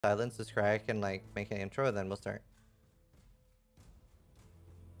silence this cry, I can like make an intro, and then we'll start.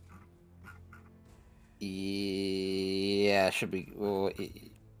 Yeah, should be. Well,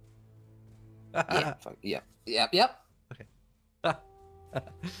 yeah, fuck, yep. Okay.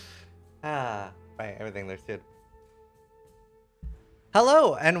 Right, everything looks good.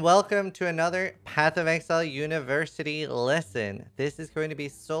 Hello, and welcome to another Path of Exile University lesson. This is going to be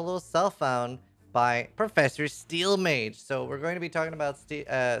solo self-found by Professor Steelmage. So we're going to be talking about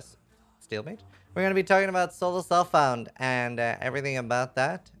Steelmage? We're going to be talking about solo self-found and everything about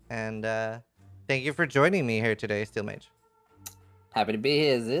that. And thank you for joining me here today, Steelmage. Happy to be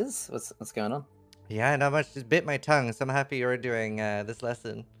here, Ziz. What's going on? Yeah, not much. Just bit my tongue, so I'm happy you're doing this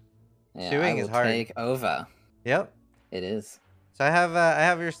lesson. Yeah, Chewing I is will hard. take over. Yep. It is. So I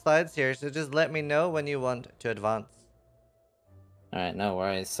have your slides here, so just let me know when you want to advance. All right, no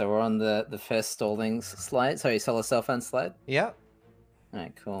worries. So we're on the first Stallings slide. Sorry, solo self-found slide. Yep. All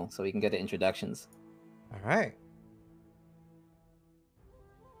right, cool. So we can go to introductions. All right.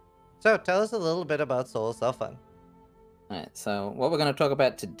 So tell us a little bit about solo self-found. All right. So what we're going to talk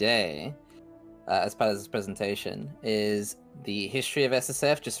about today, as part of this presentation, is the history of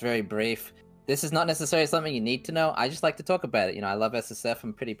SSF. Just very brief. This is not necessarily something you need to know. I just like to talk about it. You know, I love SSF.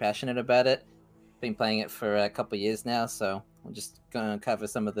 I'm pretty passionate about it. Been playing it for a couple of years now, so I'm just going to cover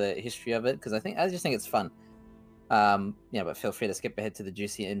some of the history of it because I just think it's fun. Yeah, but feel free to skip ahead to the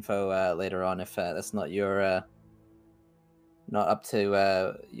juicy info later on if that's not your not up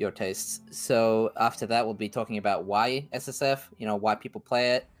to your tastes. So after that, we'll be talking about why SSF. You know, why people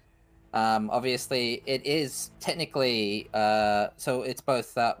play it. Obviously, it is technically so it's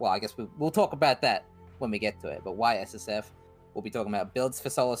both. Well, I guess we'll talk about that when we get to it. But why SSF? We'll be talking about builds for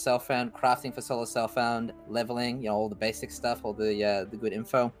solo self-found, crafting for solo self-found, leveling, you know, all the basic stuff, all the good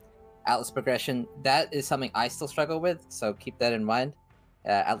info. Atlas progression, that is something I still struggle with, so keep that in mind.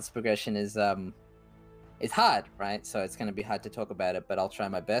 Atlas progression is hard, right? So it's going to be hard to talk about it, but I'll try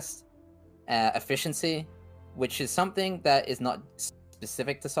my best. Efficiency, which is something that is not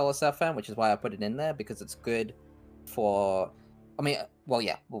specific to solo self-found, which is why I put it in there, because it's good for... I mean, well,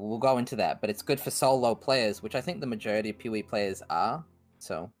 yeah, we'll go into that, but it's good for solo players, which I think the majority of PoE players are,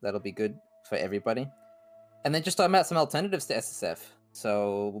 so that'll be good for everybody. And then just talking about some alternatives to SSF.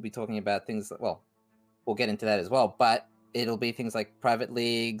 So we'll be talking about things, well, we'll get into that as well, but it'll be things like private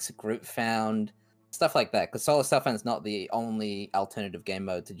leagues, group found, stuff like that, because solo self-found is not the only alternative game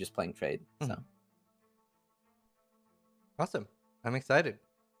mode to just playing trade. So Awesome. I'm excited.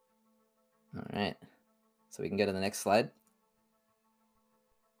 All right. So we can go to the next slide.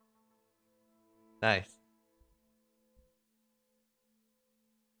 Nice.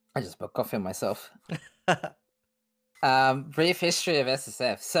 I just put coffee on myself. Brief history of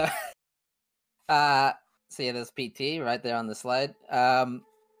SSF. So, so yeah, there's PT right there on the slide.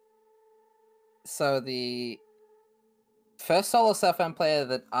 So the first solo self-found player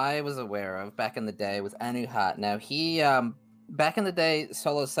that I was aware of back in the day was Anu Hart. Now he, back in the day,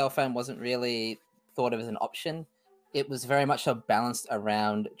 solo self-found wasn't really thought of as an option. It was very much so balanced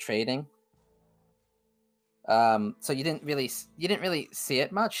around trading. So you didn't really see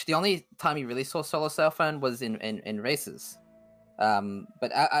it much. The only time you really saw solo self-found was in races.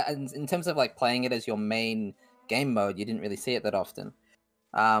 But in terms of like playing it as your main game mode, you didn't really see it that often.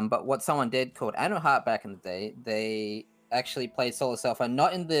 But what someone did called Anu Hart back in the day, they actually played solo self-found,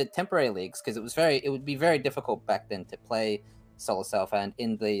 not in the temporary leagues, because it would be very difficult back then to play solo self-found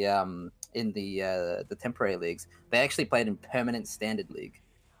in the temporary leagues. They actually played in permanent standard league.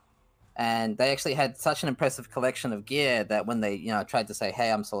 And they actually had such an impressive collection of gear that when they, tried to say, "Hey,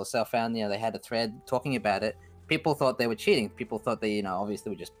 I'm solo self-found," they had a thread talking about it. People thought they were cheating. People thought they,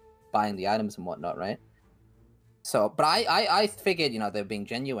 obviously were just buying the items and whatnot, right? So, but I figured, they were being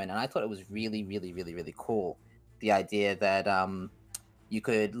genuine, and I thought it was really, really, really, really cool. The idea that you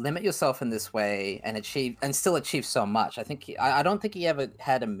could limit yourself in this way and still achieve so much. I don't think he ever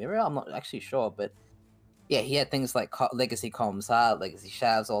had a mirror. I'm not actually sure, but yeah, he had things like Legacy Columns Heart, Legacy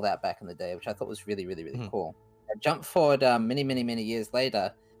Shavs, all that back in the day, which I thought was really, really, really cool. I jump forward many, many, many years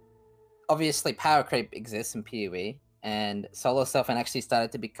later. Obviously, power creep exists in PoE, and solo self-found actually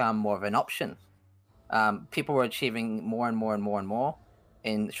started to become more of an option. People were achieving more and more and more and more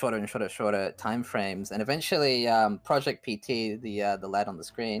in shorter and shorter time frames, and eventually, Project PT, the lad on the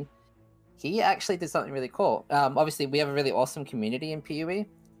screen, he actually did something really cool. Obviously, we have a really awesome community in PoE,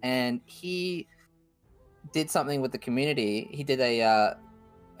 and he did something with the community. He did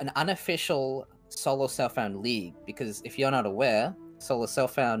an unofficial solo self-found league, because if you're not aware, solo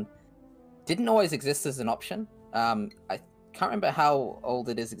self-found didn't always exist as an option. I can't remember how old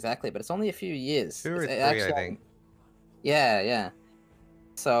it is exactly, but it's only a few years. 2 or 3, actually, I think. Yeah.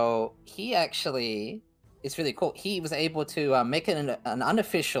 So he actually, it's really cool. He was able to make it an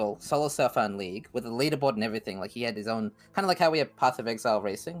unofficial solo self-found league with a leaderboard and everything. Like he had his own, kind of like how we have Path of Exile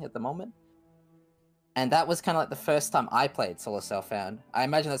Racing at the moment. And that was kind of like the first time I played solo self-found. I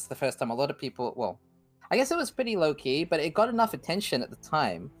imagine that's the first time a lot of people. Well, I guess it was pretty low key, but it got enough attention at the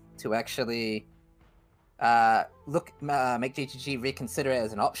time to actually make GGG reconsider it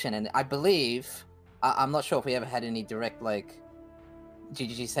as an option. And I believe, I'm not sure if we ever had any direct like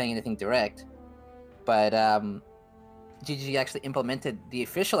GGG saying anything direct, but GGG actually implemented the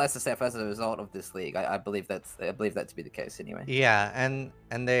official SSF as a result of this league. I believe that to be the case anyway. Yeah, and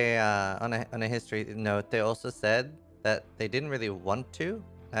they on a history note, they also said that they didn't really want to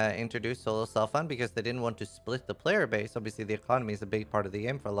introduce solo self-found because they didn't want to split the player base. Obviously, the economy is a big part of the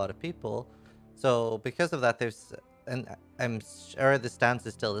game for a lot of people. So because of that, and I'm sure the stance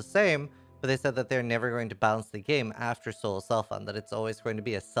is still the same, but they said that they're never going to balance the game after solo self-found, that it's always going to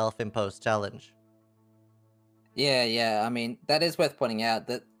be a self-imposed challenge. Yeah. I mean, that is worth pointing out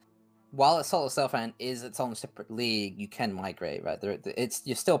that while a solo self-found is its own separate league, you can migrate, right?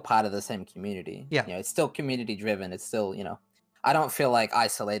 You're still part of the same community. Yeah. You know, it's still community driven. It's still, you know, I don't feel like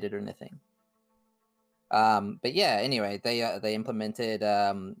isolated or anything. But yeah, anyway, they implemented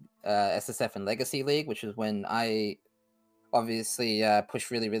SSF and Legacy League, which is when I obviously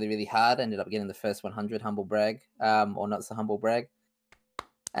pushed really hard. Ended up getting the first 100, humble brag, or not so humble brag.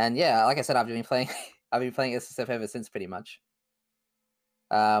 And yeah, like I said, I've been playing SSF ever since, pretty much.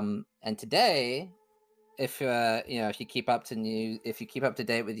 And today, if you keep up to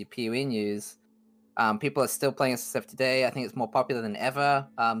date with your PoE news, people are still playing SSF today. I think it's more popular than ever.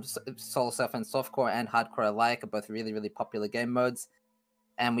 Solo self and softcore and hardcore alike are both really popular game modes.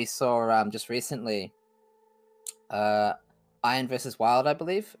 And we saw just recently, Iron versus Wild, I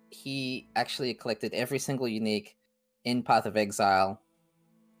believe. He actually collected every single unique in Path of Exile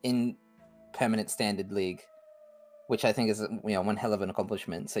in Permanent Standard League, which I think is one hell of an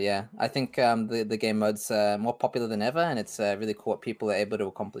accomplishment. So yeah, I think the game mode's more popular than ever, and it's really cool what people are able to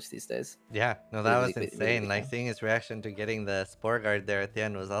accomplish these days. Yeah, no, that was insane. Like seeing his reaction to getting the Spore Guard there at the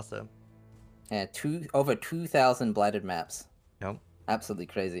end was awesome. Yeah, over 2,000 blighted maps. Nope. Absolutely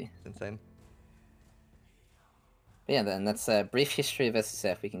crazy. It's insane. But yeah, then that's a brief history of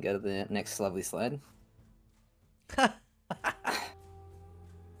SSF. We can go to the next lovely slide. So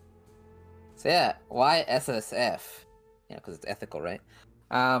yeah, why SSF? Yeah, because it's ethical, right?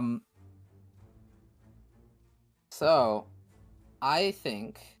 So I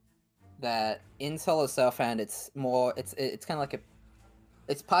think that in solo self-found, it's kind of like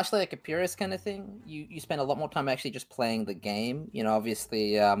it's partially like a purist kind of thing. You spend a lot more time actually just playing the game. You know,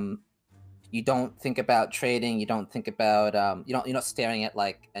 obviously, you don't think about trading. You don't think about you're not staring at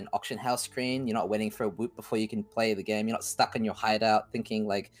like an auction house screen. You're not waiting for a whoop before you can play the game. You're not stuck in your hideout thinking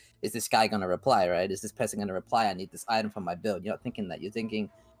like, is this guy gonna reply? Right? Is this person gonna reply? I need this item for my build. You're not thinking that. You're thinking,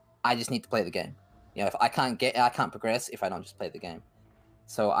 I just need to play the game. You know, if I can't progress if I don't just play the game.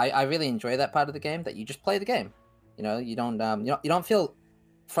 So I really enjoy that part of the game, that you just play the game. You know, you don't feel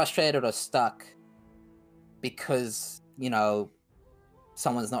frustrated or stuck because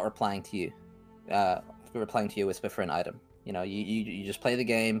someone's not replying to you. Replying to your whisper for an item. You know, you just play the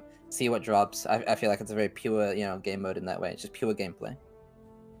game, see what drops. I feel like it's a very pure game mode in that way. It's just pure gameplay.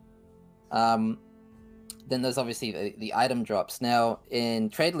 Then there's obviously the item drops. Now in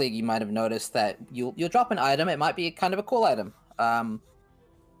Trade League, you might have noticed that you'll drop an item. It might be kind of a cool item.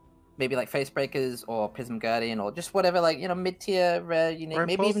 Maybe like Face Breakers or Prism Guardian or just whatever, like mid-tier rare unique. Or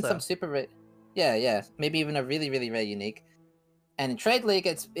maybe even some super rare. Yeah. Maybe even a really rare unique. And in Trade League,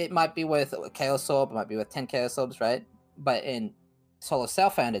 it might be worth a Chaos Orb, it might be worth 10 Chaos Orbs, right? But in Solo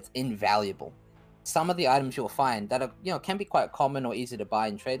Self-Found, it's invaluable. Some of the items you'll find that are, can be quite common or easy to buy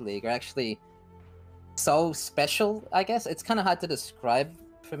in Trade League are actually so special, I guess. It's kind of hard to describe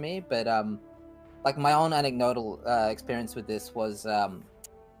for me, but like my own anecdotal experience with this was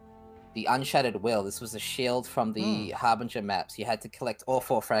the Unshattered Will. This was a shield from the Harbinger maps. You had to collect all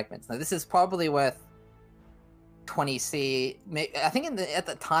 4 fragments. Now, this is probably worth 20C. I think at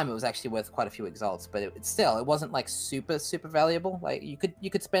the time it was actually worth quite a few exalts, but it wasn't like super valuable. Like you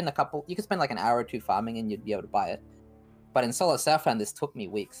could spend like an hour or 2 farming and you'd be able to buy it. But in Solo Self-Found, this took me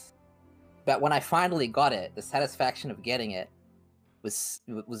weeks. But when I finally got it, the satisfaction of getting it was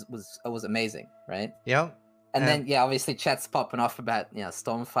amazing, right? Yeah. And then obviously chat's popping off about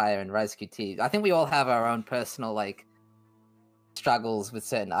Stormfire and Rise QT. I think we all have our own personal like struggles with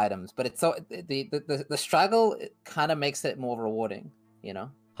certain items, but it's so the struggle kind of makes it more rewarding,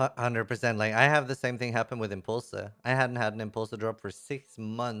 100%. Like I have the same thing happen with Impulsa. I hadn't had an Impulsa drop for 6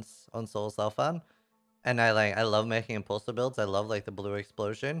 months on Soul Self-Found, And I love making Impulsa builds. I love like the blue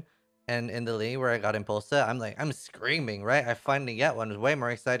explosion. And in the league where I got Impulsa, I'm screaming, right? I finally get one. It's way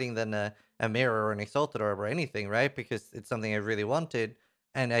more exciting than a mirror or an exalted orb or anything, right? Because it's something I really wanted.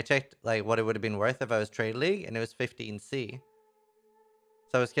 And I checked like what it would have been worth if I was trade league, and it was 15C.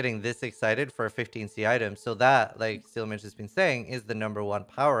 So I was getting this excited for a 15C item. So that, like Steelmage has been saying, is the number one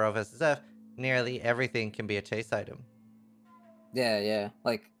power of SSF. Nearly everything can be a chase item. Yeah, yeah.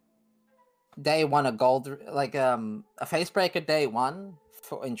 Like day one a gold, like a facebreaker day one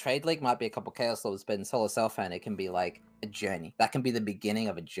for in trade league might be a couple chaos lords, but in solo self fan it can be like a journey. That can be the beginning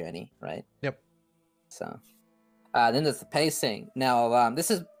of a journey, right? Yep. So then there's the pacing. Now this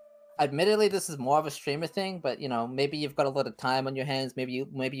is admittedly this is more of a streamer thing, but you know, maybe you've got a lot of time on your hands, maybe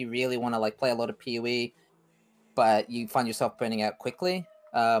you really want to like play a lot of PoE, but you find yourself burning out quickly.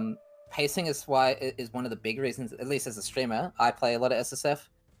 Pacing is one of the big reasons, at least as a streamer, I play a lot of SSF.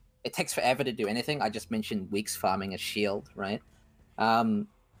 It takes forever to do anything. I just mentioned weeks farming a shield, right?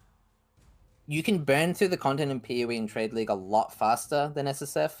 You can burn through the content in PoE and Trade League a lot faster than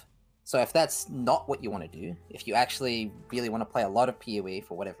SSF. So if that's not what you want to do, if you actually really want to play a lot of PoE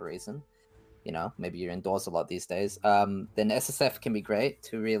for whatever reason, you know, maybe you're indoors a lot these days, then SSF can be great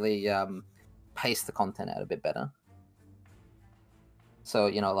to really pace the content out a bit better. So,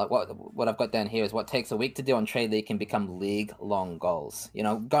 you know, like what I've got down here is what takes a week to do on Trade League can become league-long goals. You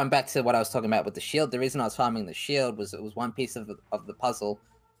know, going back to what I was talking about with the shield, the reason I was farming the shield was it was one piece of the puzzle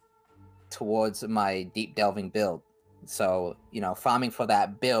towards my deep delving build. So, you know, farming for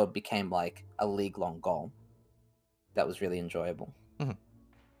that build became like a league-long goal. That was really enjoyable. Mm-hmm.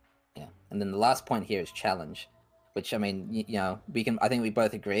 Yeah. And then the last point here is challenge, which, I mean, you know, I think we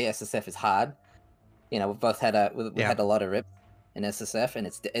both agree SSF is hard. You know, we've both had had a lot of rips in SSF, and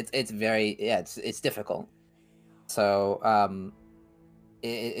it's very it's difficult. So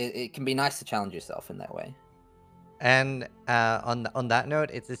it can be nice to challenge yourself in that way. And on that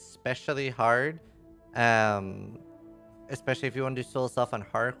note, it's especially hard, especially if you want to do solo self on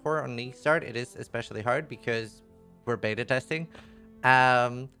hardcore on league start. It is especially hard because we're beta testing.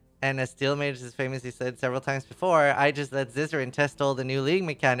 And as Steelmage has famously said several times before, I just let Zizaran test all the new league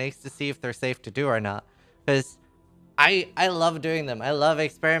mechanics to see if they're safe to do or not. Because I love doing them. I love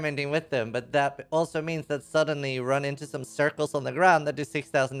experimenting with them. But that also means that suddenly you run into some circles on the ground that do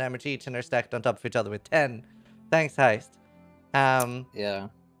 6,000 damage each and are stacked on top of each other with 10. Thanks, Heist. Yeah.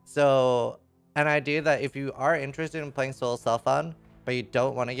 So an idea that if you are interested in playing solo self-on, but you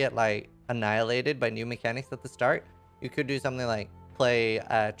don't want to get like annihilated by new mechanics at the start, you could do something like play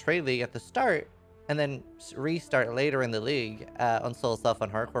trade league at the start and then restart later in the league on solo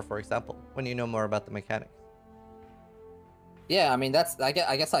self-on hardcore, for example, when you know more about the mechanics. Yeah, I mean I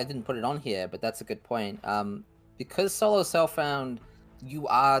guess I didn't put it on here, but that's a good point. Because solo self-found, you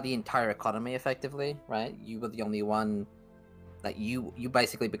are the entire economy effectively, right? You were the only one. Like you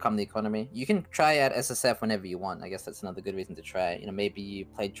basically become the economy. You can try out SSF whenever you want. I guess that's another good reason to try. You know, maybe you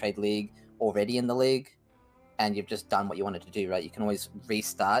played Trade League already in the league, and you've just done what you wanted to do, right? You can always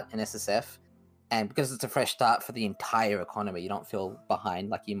restart in SSF, and because it's a fresh start for the entire economy, you don't feel behind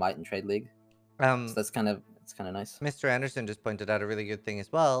like you might in Trade League. So it's kind of nice. Mr. Anderson just pointed out a really good thing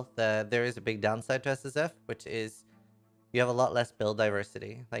as well. That there is a big downside to SSF, which is you have a lot less build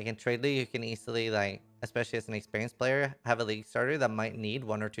diversity. Like in Trade League, you can easily, like, especially as an experienced player, have a league starter that might need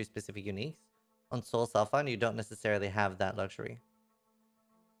one or two specific uniques. On Soul Self-On, you don't necessarily have that luxury.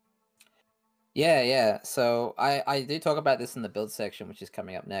 Yeah. So I do talk about this in the build section, which is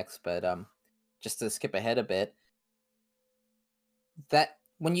coming up next, but just to skip ahead a bit, that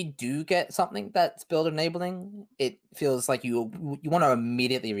when you do get something that's build enabling, it feels like you want to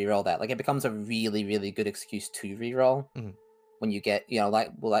immediately reroll that. Like it becomes a really, really good excuse to reroll. Mm-hmm. When you get, you know,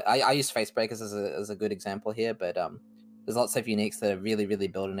 like I use face breakers as a good example here, but there's lots of uniques that are really, really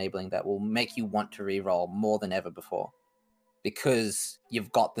build enabling that will make you want to reroll more than ever before, because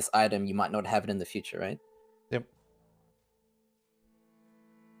you've got this item, you might not have it in the future, right? Yep.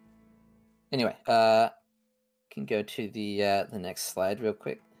 Anyway, can go to the next slide real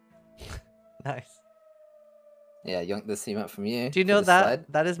quick. Nice. Yeah, yoink this emote from you. Do you know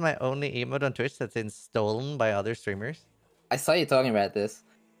that that is my only emote on Twitch that's been stolen by other streamers? I saw you talking about this.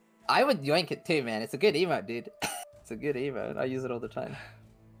 I would yoink it too, man. It's a good emote, dude. It's a good emote. I use it all the time.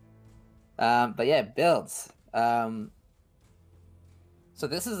 But yeah, builds. So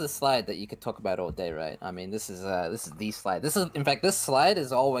this is a slide that you could talk about all day, right? I mean, this is the slide. In fact, this slide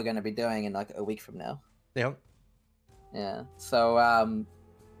is all we're going to be doing in like a week from now. Yep. Yeah. So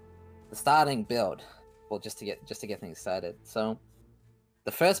the starting build, well, just to get things started. So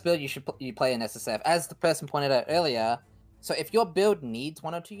the first build you play in SSF, as the person pointed out earlier, So if your build needs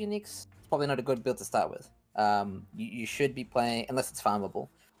 1 or 2 uniques, it's probably not a good build to start with. You should be playing, unless it's farmable,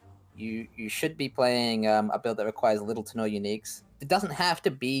 you should be playing a build that requires little to no uniques. It doesn't have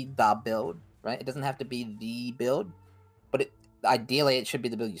to be the build, right? It doesn't have to be the build, but ideally it should be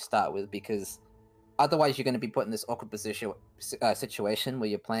the build you start with, because otherwise you're going to be put in this awkward situation where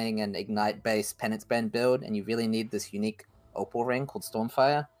you're playing an ignite-based penance band build, and you really need this unique opal ring called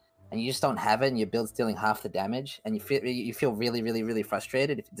Stormfire, and you just don't have it, and your build's dealing half the damage, and you feel really, really, really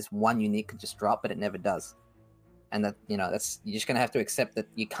frustrated if this one unique could just drop, but it never does. And that, that's, you're just gonna have to accept that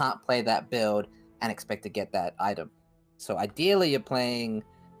you can't play that build and expect to get that item. So ideally, you're playing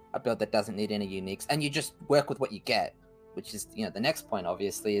a build that doesn't need any uniques, and you just work with what you get, which is, the next point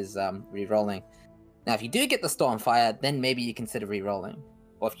obviously is re-rolling. Now, if you do get the Stormfire, then maybe you consider re-rolling,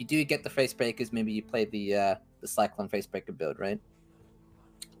 or if you do get the Facebreakers, maybe you play the Cyclone Facebreaker build, right?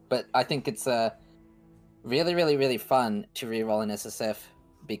 But I think it's really, really, really fun to re-roll in SSF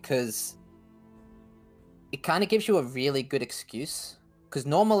because it kind of gives you a really good excuse. Because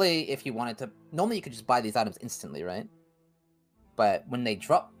normally, if you wanted to, you could just buy these items instantly, right? But when they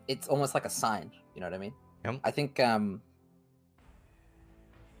drop, it's almost like a sign. You know what I mean? Yep. I think.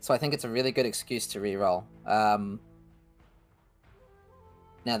 So I think it's a really good excuse to re-roll. Now,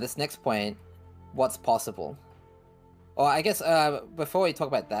 this next point, what's possible? Well, I guess before we talk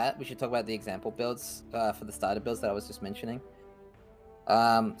about that, we should talk about the example builds for the starter builds that I was just mentioning.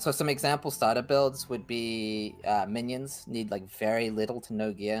 So some example starter builds would be minions need like very little to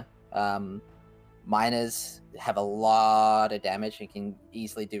no gear. Miners have a lot of damage and can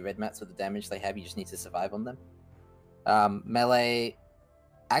easily do red mats with the damage they have. You just need to survive on them. Melee,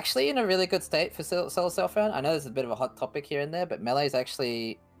 actually in a really good state for solo self-round. I know there's a bit of a hot topic here and there, but melee is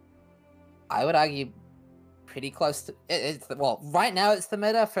actually, I would argue, pretty close to well, right now it's the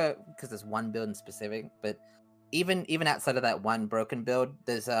meta because there's one build in specific, but even outside of that one broken build,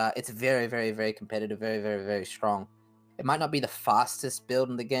 there's it's very, very, very competitive, very, very, very strong. It might not be the fastest build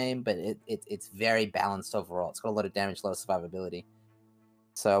in the game, but it's very balanced overall. It's got a lot of damage, a lot of survivability.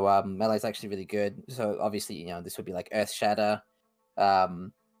 So melee is actually really good. So obviously, this would be like Earth Shatter, what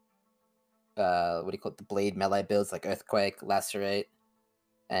do you call it? The bleed melee builds like Earthquake, Lacerate,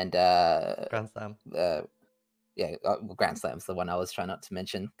 and Grand Slam. Yeah, Grand Slam's the one I was trying not to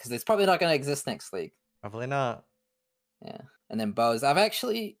mention because it's probably not going to exist next league. Probably not. Yeah, and then bows. I've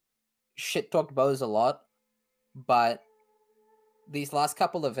actually shit talked bows a lot, but these last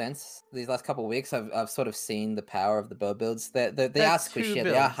couple events, these last couple weeks, I've sort of seen the power of the bow builds. They are squishy.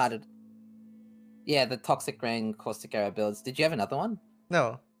 They are harder. Yeah, the Toxic Rain, Caustic Arrow builds. Did you have another one?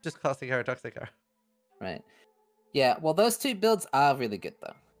 No, just Caustic Arrow, Toxic Arrow. Right. Yeah, well, those two builds are really good,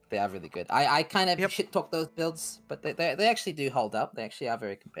 though. They are really good. I kind of shit talk those builds, but they actually do hold up. They actually are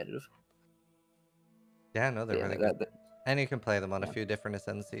very competitive. Yeah, no, they're really good. And you can play them on a few different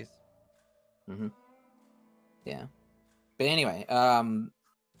ascendancies. Mm-hmm. Yeah. But anyway,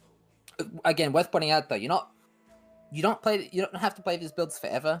 again, worth pointing out though, you don't have to play these builds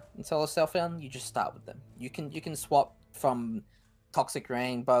forever in solo self-found. You just start with them. You can swap from Toxic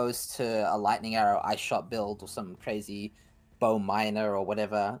Rain bows to a Lightning Arrow Ice Shot build or some crazy bow miner or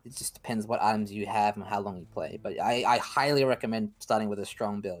whatever. It just depends what items you have and how long you play. But I highly recommend starting with a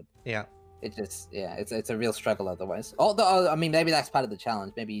strong build. Yeah. It just it's a real struggle otherwise. Although I mean maybe that's part of the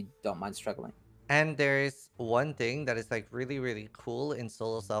challenge. Maybe you don't mind struggling. And there's one thing that is like really, really cool in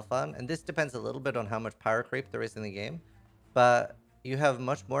solo self-found, and this depends a little bit on how much power creep there is in the game, but you have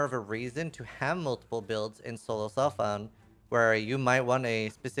much more of a reason to have multiple builds in solo self-found, where you might want a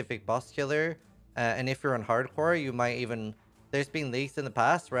specific boss killer, and if you're on hardcore, you might even... There's been leaks in the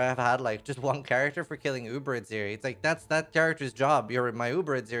past where I've had like just one character for killing Uber Zeri. It's like that's that character's job. You're my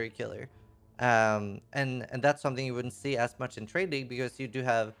Uber Zeri killer. And that's something you wouldn't see as much in Trade League because you do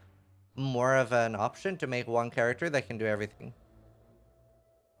have more of an option to make one character that can do everything.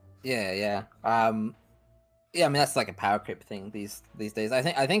 Yeah. Yeah, I mean that's like a power creep thing these days.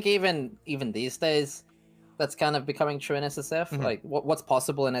 I think even these days that's kind of becoming true in SSF. Mm-hmm. Like what's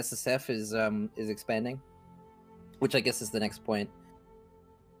possible in SSF is expanding, which I guess is the next point.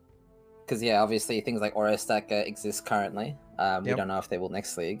 Because yeah, obviously things like Aura Stack exist currently. We don't know if they will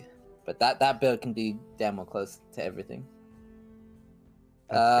next league, but that build can be damn well close to everything.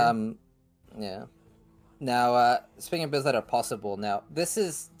 Yeah. Now, speaking of builds that are possible, now this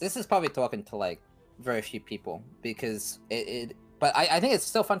is probably talking to like very few people because but I think it's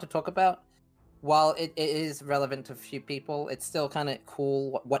still fun to talk about. While it is relevant to a few people, it's still kind of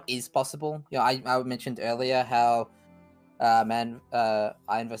cool what is possible. I mentioned earlier how Iron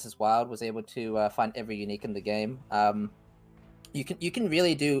vs Wild was able to find every unique in the game. You can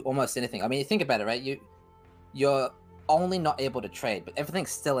really do almost anything. I mean, you think about it, right? You're only not able to trade, but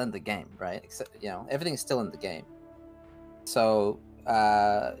everything's still in the game, right? Except, everything's still in the game. So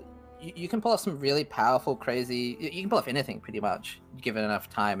you can pull off some really powerful, crazy. You can pull off anything pretty much, given enough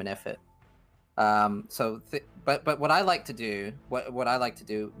time and effort. But what I like to do, what I like to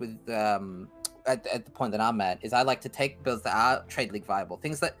do with at the point that I'm at, is I like to take builds that are trade league viable,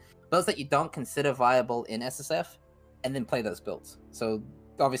 builds that you don't consider viable in SSF, and then play those builds. So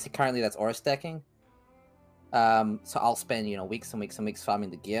obviously currently that's aura stacking. So I'll spend weeks and weeks and weeks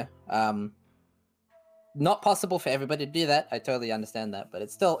farming the gear. Not possible for everybody to do that. I totally understand that, but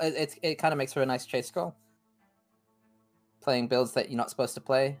it's still it kind of makes for a nice chase goal. Playing builds that you're not supposed to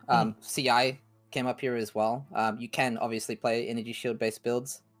play. CI came up here as well. You can obviously play energy shield based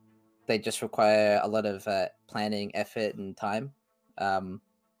builds. They just require a lot of planning, effort, and time.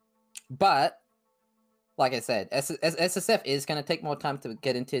 But like I said, SSF is going to take more time to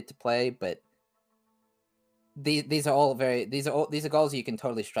get into to play. But these are goals you can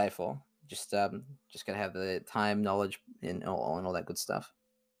totally strive for. Just gotta have the time, knowledge, and all that good stuff.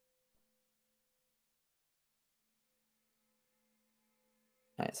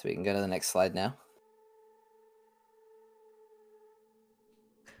 All right, so we can go to the next slide now.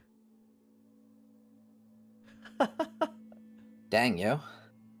 Dang, yo. All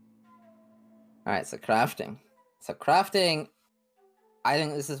right, so crafting. I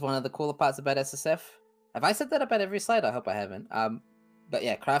think this is one of the cooler parts about SSF. Have I said that about every slide? I hope I haven't. But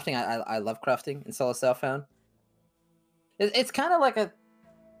yeah, crafting. I love crafting in Solo Self-Found. It's kind of like a.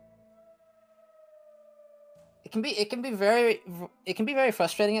 It can be very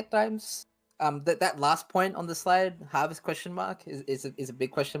frustrating at times. That last point on the slide, harvest question mark, is a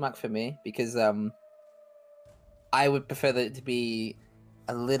big question mark for me, because I would prefer that to be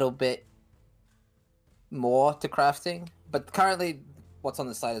a little bit more to crafting, but currently what's on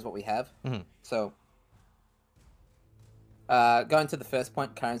the slide is what we have. So going to the first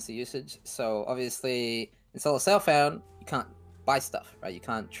point, currency usage. So obviously in Solo Self-Found, you can't buy stuff, right? You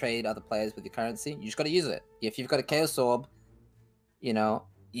can't trade other players with your currency. You just got to use it. If you've got a Chaos Orb, you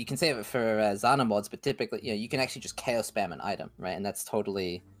can save it for Zana mods, but typically, you can actually just Chaos spam an item, right? And that's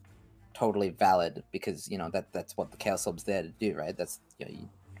totally valid, because that's what the Chaos Orb's there to do, right? That's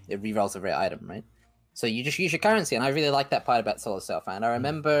it rerolls a rare item, right? So you just use your currency, and I really like that part about Solo Self-Found. I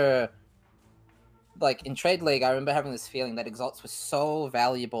remember, like in Trade League, I remember having this feeling that Exalts was so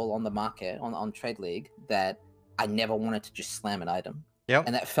valuable on the market on Trade League that I never wanted to just slam an item. Yep.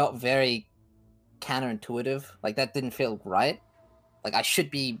 And that felt very counterintuitive. Like that didn't feel right. Like I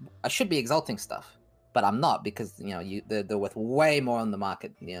should be exalting stuff, but I'm not, because they're worth way more on the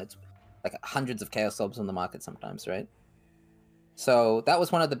market. It's like hundreds of Chaos Orbs on the market sometimes, right? So that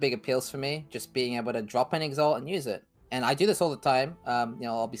was one of the big appeals for me, just being able to drop an exalt and use it. And I do this all the time.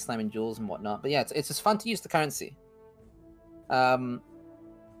 I'll be slamming jewels and whatnot. But yeah, it's just fun to use the currency.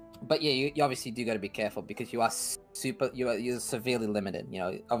 But yeah, you obviously do got to be careful, because you are you're severely limited.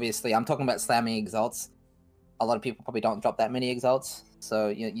 Obviously I'm talking about slamming exalts. A lot of people probably don't drop that many exalts, so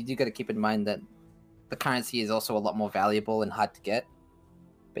you do got to keep in mind that the currency is also a lot more valuable and hard to get.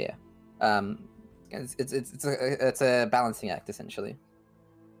 But yeah, it's a balancing act, essentially.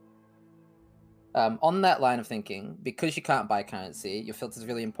 On that line of thinking, because you can't buy currency, your filter is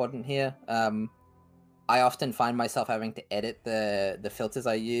really important here. I often find myself having to edit the filters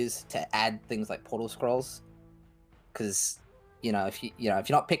I use to add things like portal scrolls, because if you're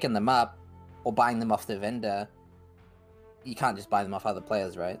not picking them up or buying them off the vendor, you can't just buy them off other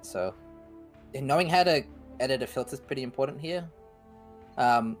players, right? So knowing how to edit a filter is pretty important here.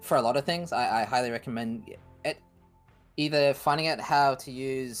 For a lot of things, I highly recommend either finding out how to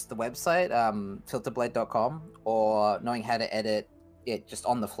use the website, filterblade.com, or knowing how to edit it just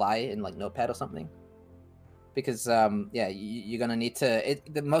on the fly in like Notepad or something. Because you're gonna need to.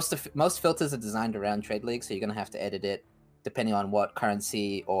 Most filters are designed around Trade League, so you're gonna have to edit it depending on what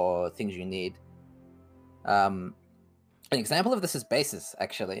currency or things you need. An example of this is bases,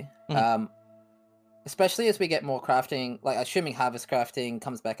 actually. Especially as we get more crafting, like assuming harvest crafting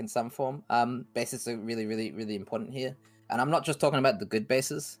comes back in some form, bases are really, really, really important here. And I'm not just talking about the good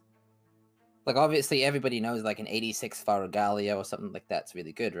bases. Like obviously everybody knows like an 86 Faragallia or something like that's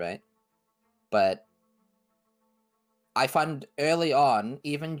really good, right? But I find early on,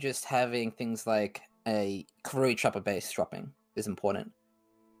 even just having things like a Karui Trapper base dropping is important,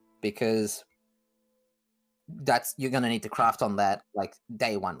 because you're gonna need to craft on that like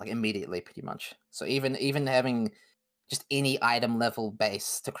day one, like immediately, pretty much. So even having just any item level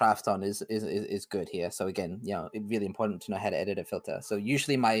base to craft on is good here. So again, it's really important to know how to edit a filter. So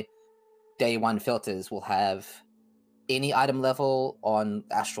usually my day one filters will have any item level on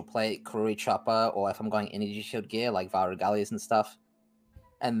Astral Plate, Kurui Chopper, or if I'm going Energy Shield gear like Varugalias and stuff.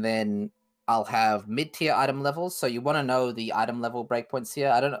 And then I'll have mid-tier item levels. So you want to know the item level breakpoints here.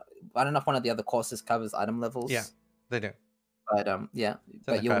 I don't know if one of the other courses covers item levels. Yeah, they do. But yeah,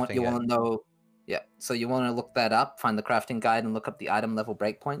 but you want to know. Yeah, so you want to look that up, find the crafting guide, and look up the item level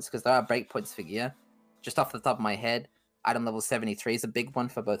breakpoints, because there are breakpoints for gear. Just off the top of my head, item level 73 is a big one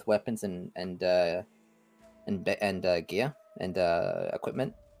for both weapons and gear and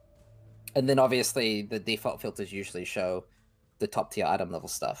equipment. And then obviously the default filters usually show the top tier item level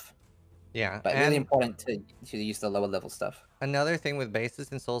stuff. Yeah, but really important to use the lower level stuff. Another thing with bases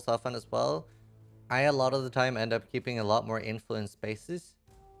in Soul Self-Found as well, I a lot of the time end up keeping a lot more influence bases.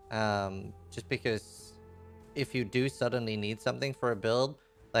 Just because if you do suddenly need something for a build,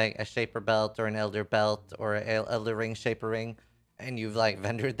 like a Shaper Belt or an Elder Belt or an Elder Ring, Shaper Ring, and you've like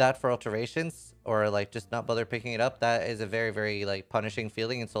vendored that for alterations or like just not bother picking it up, that is a very, very like punishing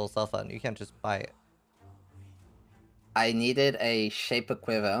feeling in Soul Self-Found. You can't just buy it. I needed a Shaper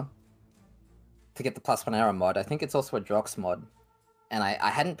Quiver to get the +1 arrow mod. I think it's also a Drox mod. And I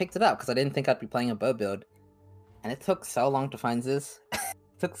hadn't picked it up because I didn't think I'd be playing a bow build. And it took so long to find this.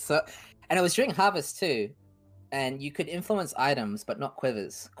 And it was during Harvest too. And you could influence items, but not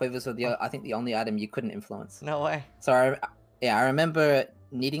quivers. Quivers were I think the only item you couldn't influence. No way. So I remember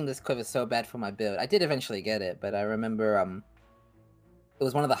needing this quiver so bad for my build. I did eventually get it, but I remember it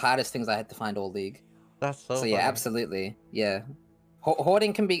was one of the hardest things I had to find all league. That's so funny. Yeah, absolutely. Yeah.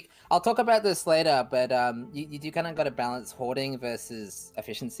 Hoarding can be... I'll talk about this later, but you do kind of got to balance hoarding versus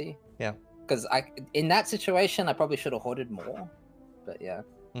efficiency. Yeah. Because in that situation, I probably should have hoarded more. But yeah.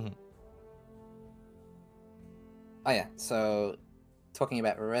 Mm-hmm. Oh yeah, so talking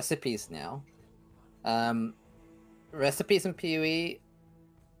about recipes now. Recipes in PoE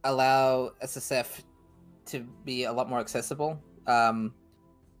allow SSF to be a lot more accessible.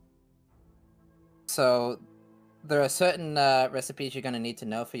 So there are certain recipes you're going to need to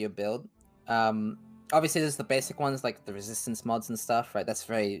know for your build. Obviously, there's the basic ones like the resistance mods and stuff, right? That's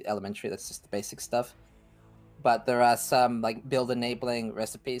very elementary. That's just the basic stuff. But there are some like build enabling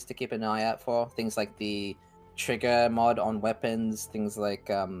recipes to keep an eye out for. Things like the trigger mod on weapons. Things like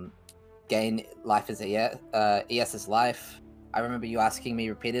gain life as ES is life. I remember you asking me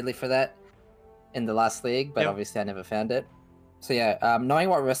repeatedly for that in the last league, but obviously I never found it. So yeah, knowing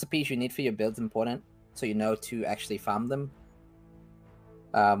what recipes you need for your build is important, so you know to actually farm them.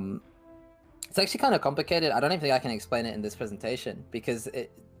 It's actually kind of complicated. I don't even think I can explain it in this presentation because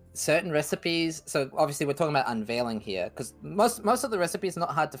certain recipes. So obviously we're talking about unveiling here because most of the recipes are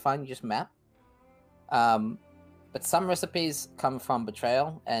not hard to find. You just map. But some recipes come from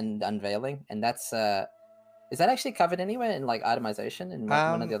betrayal and unveiling, and that's is that actually covered anywhere in like itemization in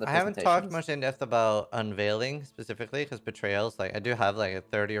one of the other presentations? I haven't talked much in depth about unveiling specifically because betrayals, like I do have like a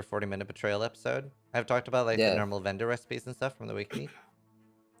 30 or 40 minute betrayal episode. I've talked about like the normal vendor recipes and stuff from the weekly.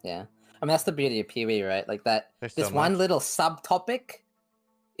 Yeah, I mean that's the beauty of PoE, right? Like that. This one little subtopic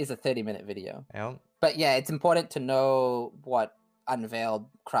is a 30-minute video. Yeah. But yeah, it's important to know what unveiled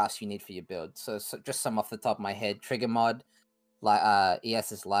crafts you need for your build. So just some off the top of my head: trigger mod, like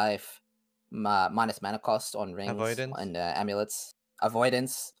ES's life, minus mana cost on rings avoidance. And amulets,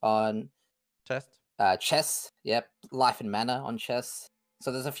 avoidance on chest. Chest, yep, life and mana on chest.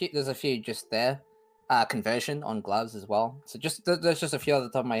 So there's a few just there. Conversion on gloves as well. So there's just a few off the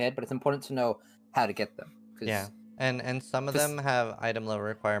top of my head, but it's important to know how to get them. Yeah, and some of them have item level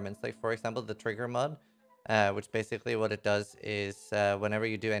requirements. Like for example, the trigger mod. Which basically what it does is whenever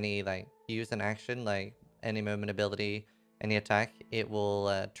you do any like use an action, like any movement ability, any attack, it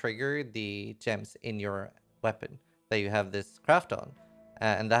will trigger the gems in your weapon that you have this craft on,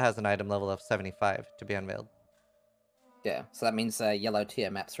 and that has an item level of 75 to be unveiled. Yeah, so that means yellow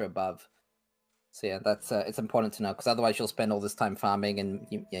tier maps are above. So yeah, that's it's important to know because otherwise you'll spend all this time farming and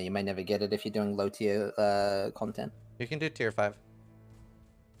you may never get it if you're doing low tier content. You can do tier 5.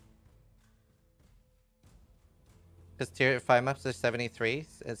 Because tier 5 maps are 73,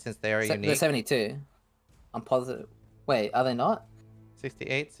 since they are unique. They're 72. I'm positive. Wait, are they not?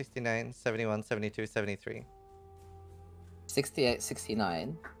 68, 69, 71, 72, 73. 68,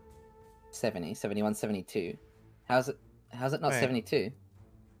 69, 70, 71, 72. How's it not 72?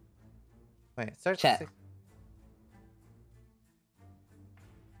 Wait, search chat.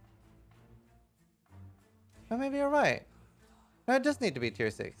 Oh, maybe you're right. No, it does need to be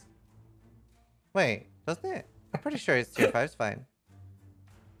tier 6. Wait, doesn't it? I'm pretty sure it's tier 5's fine.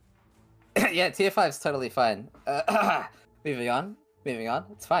 Yeah, tier 5's totally fine. Moving on.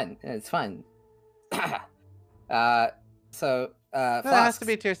 It's fine. It's fine. No, it has to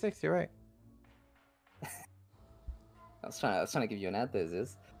be tier 6. You're right. I was trying to give you an ad there,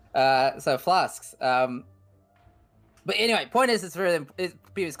 Ziz. So flasks. But anyway, point is, PoE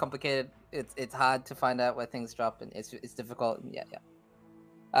is complicated. It's hard to find out where things drop, and it's difficult. And yeah.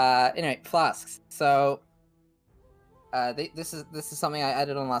 Anyway, flasks. So this is something I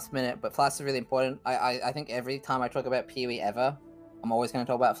added on last minute, but flasks are really important. I think every time I talk about PoE ever, I'm always going to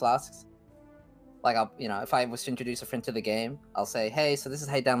talk about flasks. Like, if I was to introduce a friend to the game, I'll say, hey, so this is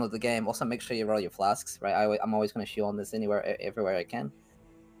how you download the game. Also, make sure you roll your flasks, right? I'm always going to shoehorn this everywhere I can.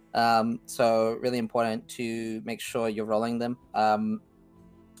 So really important to make sure you're rolling them.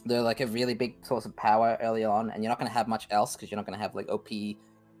 They're like a really big source of power early on, and you're not going to have much else because you're not going to have like OP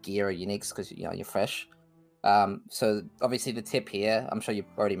gear or uniques because you're fresh. So obviously the tip here, I'm sure you've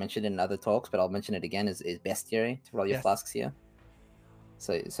already mentioned it in other talks, but I'll mention it again, is bestiary to roll your flasks here.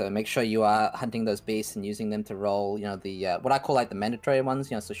 So make sure you are hunting those beasts and using them to roll, the what I call like the mandatory ones,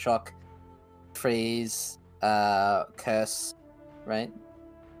 so shock, freeze, curse, right?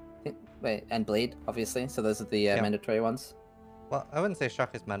 Wait, and bleed, obviously. So those are the mandatory ones. Well, I wouldn't say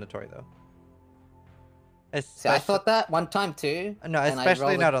shock is mandatory though. See, I thought that one time too. No,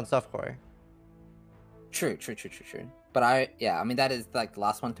 especially not on softcore. True. But I mean that is like the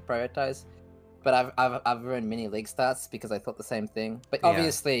last one to prioritize. But I've ruined mini league stats because I thought the same thing. But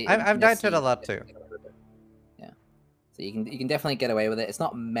obviously, I've died to it a lot too. Yeah, so you can definitely get away with it. It's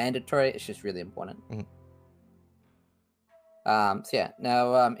not mandatory. It's just really important. So yeah,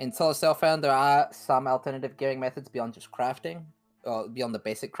 now in solo self-found there are some alternative gearing methods beyond just crafting, or beyond the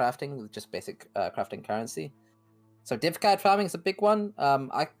basic crafting with just basic crafting currency. So div card farming is a big one.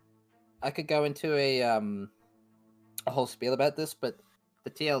 I could go into a whole spiel about this, but the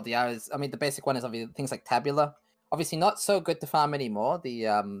TLDR is, I mean, the basic one is obviously things like Tabula. Obviously not so good to farm anymore,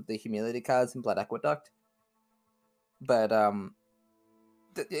 the humility cards in Blood Aqueduct. But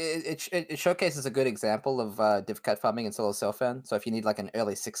it showcases a good example of div card farming in solo self-found. So if you need like an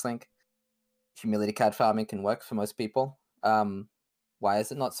early 6-link, humility card farming can work for most people. Why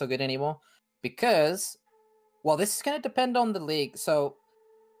is it not so good anymore? Because, well, this is going to depend on the league. So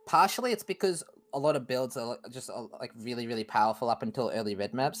partially it's because a lot of builds are just like really, really powerful up until early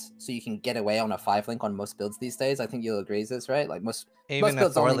red maps. So you can get away on a 5-link on most builds these days. I think you'll agree with this, right? Like most builds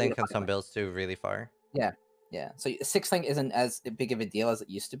a 4-link on some builds too, really far. Yeah. So 6-link isn't as big of a deal as it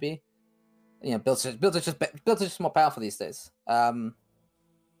used to be. Builds are just more powerful these days.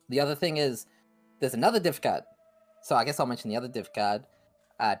 The other thing is there's another div card. So I guess I'll mention the other div card.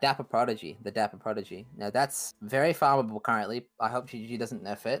 Dapper Prodigy, the Dapper Prodigy. Now that's very farmable currently. I hope GG doesn't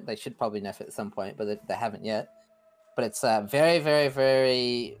nerf it. They should probably nerf it at some point, but they haven't yet. But it's very, very,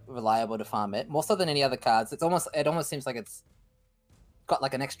 very reliable to farm it. More so than any other cards. It almost seems like it's got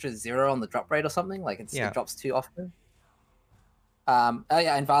like an extra 0 on the drop rate or something. Like it drops too often.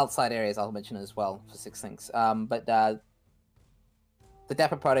 And Wild Side areas I'll mention as well for 6-links. But the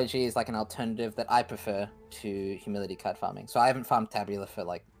Dapper Prodigy is like an alternative that I prefer to humility card farming. So I haven't farmed Tabula for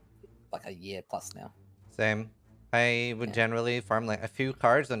like a year plus now. Same. I would generally farm like a few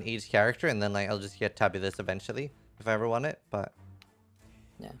cards on each character, and then like I'll just get Tabulous eventually if I ever want it. But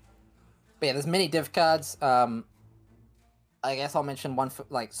yeah, there's many div cards. I guess I'll mention one for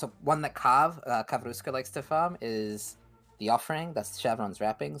one that Kavruska likes to farm is the Offering. That's Shavron's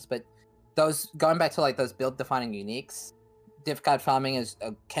wrappings. But those going back to like those build defining uniques. Div card farming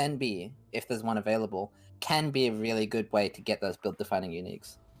can be, if there's one available, can be a really good way to get those build defining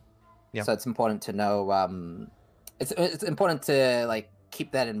uniques. Yeah. So it's important to know. It's important to like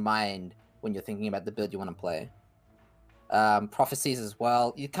keep that in mind when you're thinking about the build you want to play. Prophecies as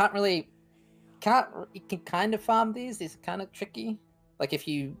well. You can kind of farm these. These are kind of tricky. Like it's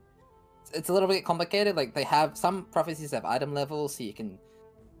a little bit complicated. Like some prophecies have item levels, so you can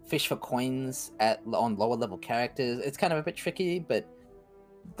fish for coins on lower level characters. It's kind of a bit tricky, but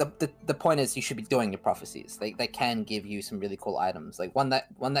the point is you should be doing your prophecies. They can give you some really cool items. Like one that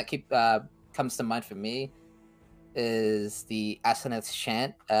comes to mind for me is the Asenath's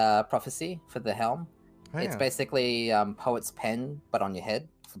Chant prophecy for the helm. It's basically Poet's Pen but on your head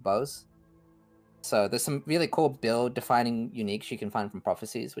for bows. So there's some really cool build defining uniques you can find from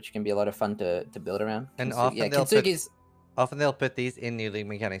prophecies, which can be a lot of fun to build around. And often they'll put these in new league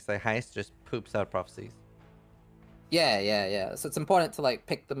mechanics. Like Heist just poops out prophecies. Yeah. So it's important to like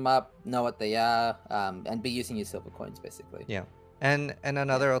pick them up, know what they are, and be using your silver coins basically. Yeah. And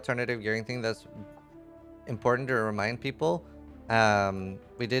another alternative gearing thing that's important to remind people.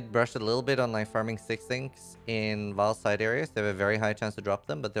 We did brush a little bit on like farming 6-links in Val side areas. They have a very high chance to drop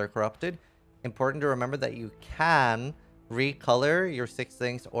them, but they're corrupted. Important to remember that you can recolor your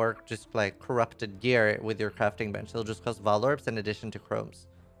 6-links or just like corrupted gear with your crafting bench. It'll just cost Valorbs in addition to chromes.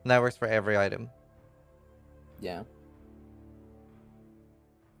 And that works for every item. Yeah.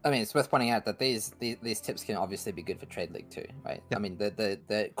 I mean, it's worth pointing out that these tips can obviously be good for Trade League too, right? Yep. I mean,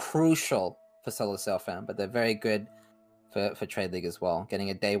 they're crucial for solo self found, but they're very good for Trade League as well. Getting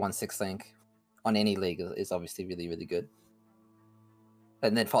a day 1/6 link on any league is obviously really, really good.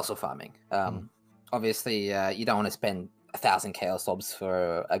 And then fossil farming. Obviously, you don't want to spend 1,000 chaos orbs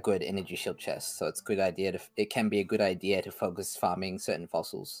for a good energy shield chest, so it's a good idea it can be a good idea to focus farming certain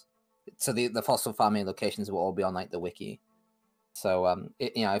fossils. So the fossil farming locations will all be on like the wiki. So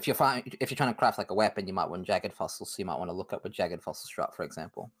you know, if you're trying to craft like a weapon, you might want jagged fossils. So you might want to look up what jagged fossils drop, for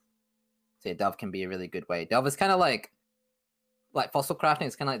example. So yeah, delve can be a really good way. Delve is kind of like fossil crafting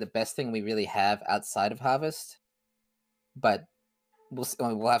is kind of like the best thing we really have outside of harvest, but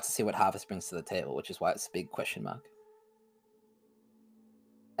we'll have to see what harvest brings to the table, which is why it's a big question mark.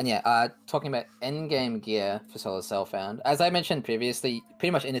 And yeah, talking about endgame gear for solo self found, as I mentioned previously,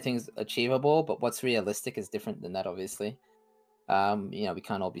 pretty much anything's achievable, but what's realistic is different than that, obviously. You know, we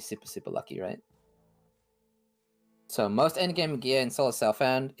can't all be super lucky, right? So most endgame gear in solo self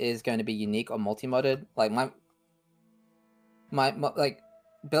found is going to be unique or multi-modded. Like my like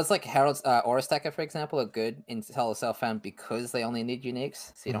builds like Herald's Aura Stacker, for example, are good in solo self found because they only need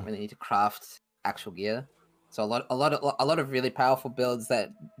uniques, so you don't really need to craft actual gear. So a lot of really powerful builds that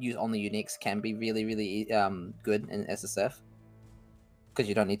use only uniques can be really good in SSF because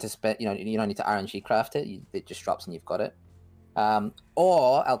you don't need to spend you don't need to RNG craft it. It just drops and you've got it.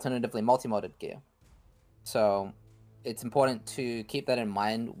 Or alternatively, multi-modded gear. So it's important to keep that in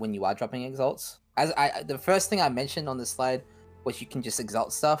mind when you are dropping exalts. The first thing I mentioned on this slide was you can just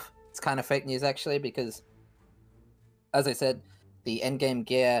exalt stuff. It's kind of fake news actually, because as I said, the endgame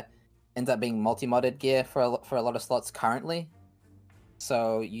gear ends up being multi-modded gear for a lot of slots currently.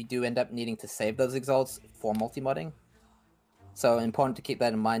 So you do end up needing to save those exalts for multi-modding. So important to keep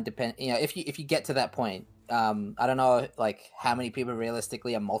that in mind. If you get to that point, I don't know like how many people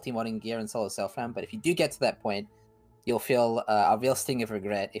realistically are multi-modding gear in solo self found, but if you do get to that point, you'll feel a real sting of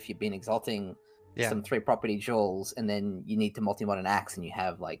regret if you've been exalting some 3 property jewels and then you need to multi-mod an axe and you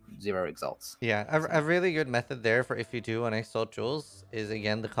have like 0 exalts. Yeah, a really good method there for if you do want to exalt jewels is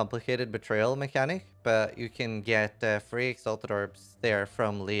again the complicated betrayal mechanic, but you can get free exalted orbs there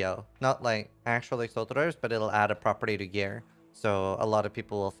from Leo. Not like actual exalted orbs, but it'll add a property to gear. So a lot of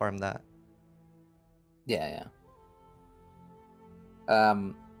people will farm that. Yeah.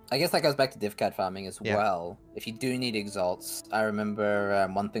 I guess that goes back to div card farming as well. If you do need exalts, I remember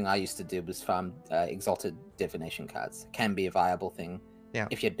one thing I used to do was farm exalted divination cards. It can be a viable thing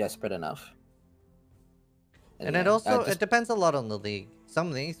if you're desperate enough. And it also it depends a lot on the league.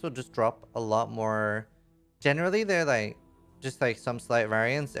 Some leagues will just drop a lot more. Generally, they're like just like some slight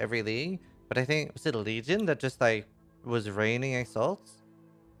variance every league. But I think was it Legion that just like was raining exalts?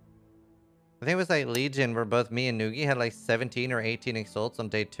 I think it was like Legion where both me and Noogie had like 17 or 18 exalts on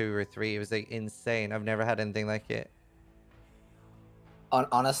day 2 or 3. It was like insane. I've never had anything like it.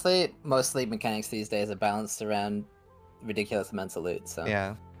 Honestly, most league mechanics these days are balanced around ridiculous amounts of loot. So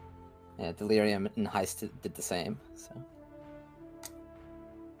yeah, Delirium and Heist did the same. So,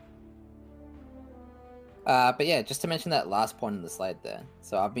 but yeah, just to mention that last point in the slide there.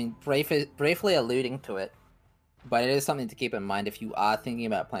 So I've been briefly alluding to it. But it is something to keep in mind if you are thinking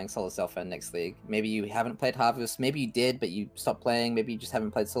about playing solo self found next league. Maybe you haven't played Harvest, maybe you did, but you stopped playing, maybe you just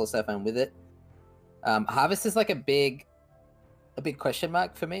haven't played solo self found with it. Harvest is like a big question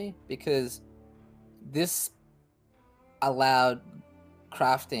mark for me, because this allowed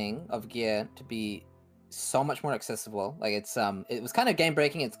crafting of gear to be so much more accessible. Like it was kind of game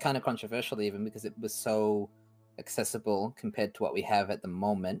breaking, it's kind of controversial even, because it was so accessible compared to what we have at the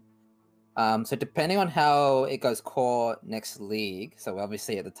moment. So depending on how it goes core next league, so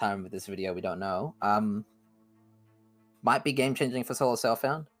obviously at the time of this video we don't know, might be game changing for solo self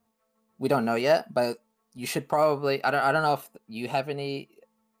found. We don't know yet, but you should probably, I don't know if you have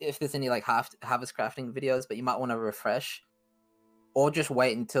if there's any like harvest crafting videos, but you might want to refresh or just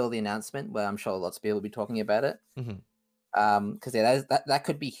wait until the announcement, where I'm sure lots of people will be talking about it. Because that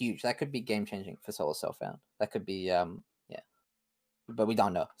could be huge. That could be game changing for solo self found. That could be but we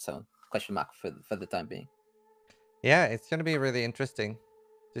don't know, so question mark for the time being. Yeah, it's gonna be really interesting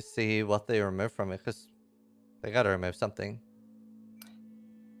to see what they remove from it, because they gotta remove something.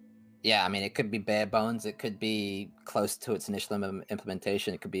 Yeah, I mean, it could be bare bones, it could be close to its initial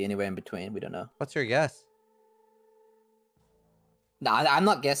implementation, it could be anywhere in between. We don't know. What's your guess? No, I'm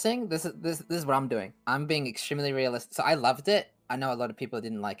not guessing. This is what I'm doing. I'm being extremely realistic. So I loved it. I know a lot of people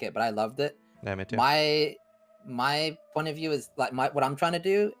didn't like it, but I loved it. Yeah, me too. My point of view is like what I'm trying to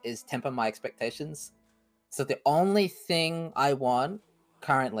do is temper my expectations. So the only thing I want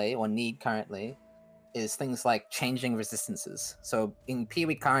currently, or need currently, is things like changing resistances. So in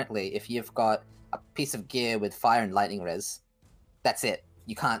PoE currently, if you've got a piece of gear with fire and lightning res, that's it.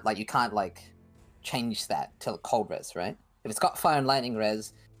 You can't change that to cold res, right? If it's got fire and lightning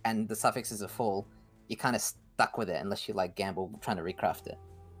res and the suffixes are full, you're kind of stuck with it unless you like gamble trying to recraft it.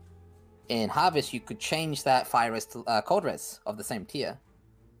 In Harvest, you could change that fire res to cold res of the same tier,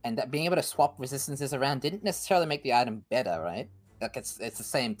 and that being able to swap resistances around didn't necessarily make the item better, right? Like it's the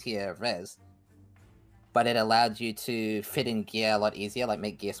same tier of res, but it allowed you to fit in gear a lot easier, like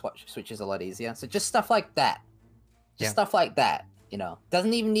make gear switches a lot easier. So just stuff like that, stuff like that. You know,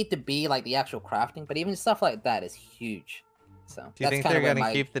 doesn't even need to be like the actual crafting, but even stuff like that is huge. So do you think they're going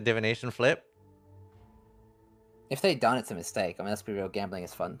to keep the divination flip? If they don't, it's a mistake. I mean, let's be real, gambling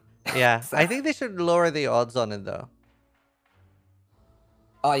is fun. Yeah, So... I think they should lower the odds on it though.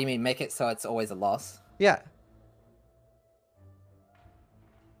 Oh, you mean make it so it's always a loss? Yeah.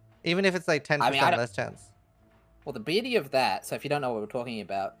 Even if it's like 10% less chance. Well, the beauty of that, so if you don't know what we're talking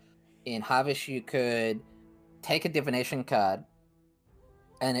about, in Harvest you could take a divination card,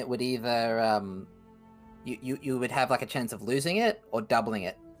 and it would either you would have like a chance of losing it or doubling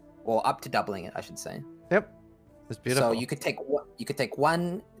it, or up to doubling it, I should say. Yep, it's beautiful. So you could take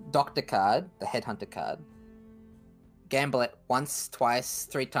one Doctor card, the Headhunter card, gamble it once, twice,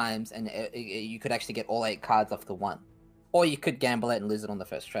 3 times, and you could actually get all 8 cards off the one. Or you could gamble it and lose it on the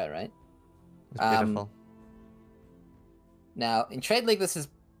first try, right? It's beautiful. Now, in Trade League, this is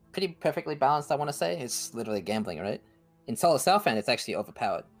pretty perfectly balanced, I want to say. It's literally gambling, right? In Solar Southbound, it's actually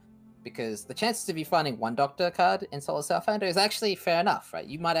overpowered. Because the chances of you finding one Doctor card in Solar Southbound is actually fair enough, right?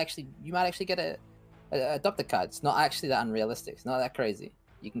 You might actually get a Doctor card. It's not actually that unrealistic. It's not that crazy.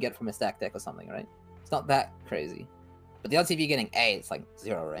 You can get it from a stack deck or something, right? It's not that crazy. But the odds of you getting A, it's like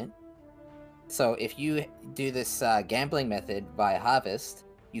 0, right? So if you do this gambling method via Harvest,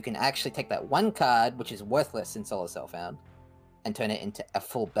 you can actually take that one card, which is worthless in Solar Southbound, and turn it into a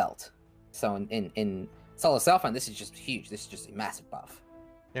full belt. So in Solar Southbound, this is just huge. This is just a massive buff.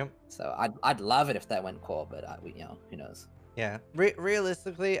 Yep. So I'd love it if that went core, but who knows? Yeah.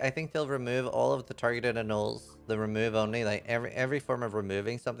 Realistically, I think they'll remove all of the targeted annuls. They'll remove only like every form of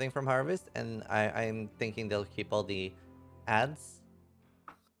removing something from Harvest, and I'm thinking they'll keep all the ads.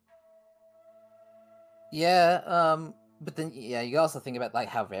 Yeah. But then you also think about like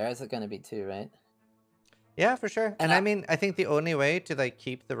how rare is it going to be too, right? Yeah, for sure. And I mean, I think the only way to like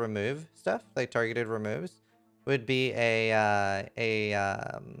keep the remove stuff, like targeted removes, would be a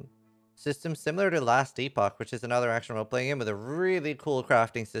system similar to Last Epoch, which is another action role-playing game with a really cool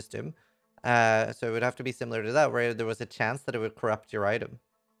crafting system. So it would have to be similar to that, where there was a chance that it would corrupt your item.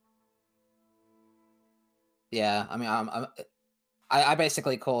 Yeah, I mean, I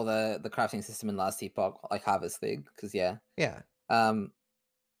basically call the crafting system in Last Epoch like Harvest League, because yeah.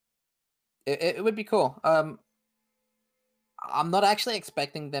 It would be cool. I'm not actually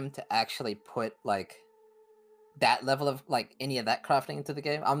expecting them to actually put like that level of like any of that crafting into the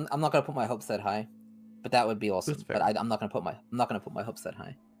game. I'm not gonna put my hopes that high, but that would be awesome. But I'm not gonna put my hopes that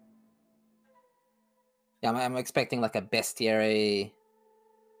high. Yeah, I'm expecting like a bestiary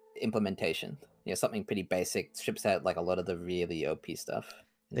implementation. Yeah, something pretty basic. Strips out like a lot of the really OP stuff.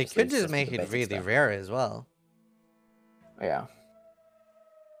 They could just make it really rare as well. Yeah.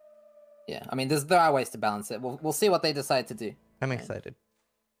 Yeah, I mean, there are ways to balance it. We'll see what they decide to do. I'm excited.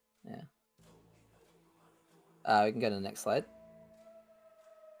 Yeah. We can go to the next slide.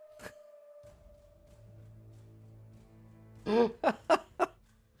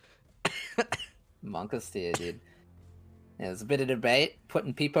 Monkasteer, dude. Yeah, there's a bit of debate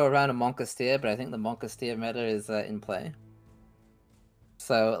putting people around a Monkasteer, but I think the Monkasteer meta is in play.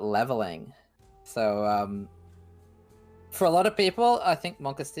 So leveling. So for a lot of people, I think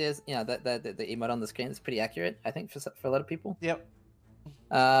Monkasteer's, the emote on the screen is pretty accurate. I think for a lot of people. Yep.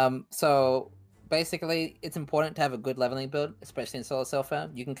 So basically, it's important to have a good leveling build, especially in Solar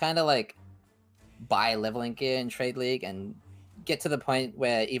Southbound. You can kind of like buy leveling gear in Trade League and get to the point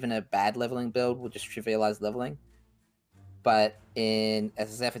where even a bad leveling build will just trivialize leveling. But in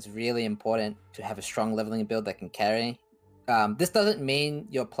SSF, it's really important to have a strong leveling build that can carry. This doesn't mean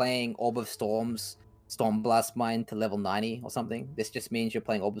you're playing Orb of Storms, Stormblast Mine to level 90 or something. This just means you're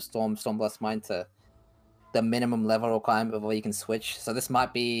playing Orb of Storm, Stormblast Mine to the minimum level requirement before you can switch. So this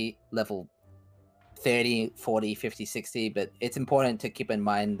might be level 30, 40, 50, 60, but it's important to keep in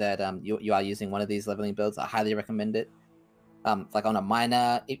mind that you are using one of these leveling builds. I highly recommend it. Like on a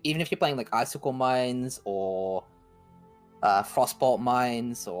miner, even if you're playing like Icicle Mines or Frostbolt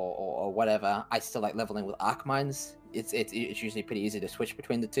Mines or whatever, I still like leveling with Arc Mines. It's usually pretty easy to switch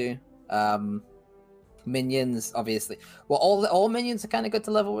between the two. Minions, obviously. Well, all minions are kind of good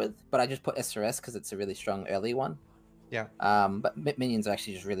to level with, but I just put SRS because it's a really strong early one. Yeah. But minions are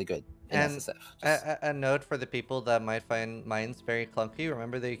actually just really good in And SSF. a note for the people that might find mines very clunky.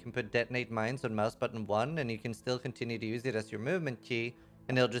 Remember that you can put detonate mines on mouse button 1, and you can still continue to use it as your movement key,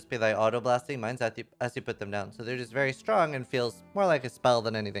 and it'll just be like auto blasting mines as you put them down. So they're just very strong and feels more like a spell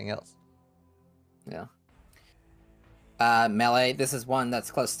than anything else. Yeah. Melee, this is one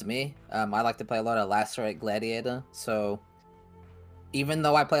that's close to me. I like to play a lot of Lacerate Gladiator, so even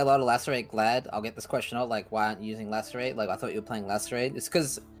though I play a lot of Lacerate Glad, I'll get this question out, like, why aren't you using Lacerate? Like, I thought you were playing Lacerate. It's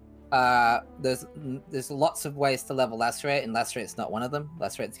because there's lots of ways to level Lacerate, and Lacerate's not one of them.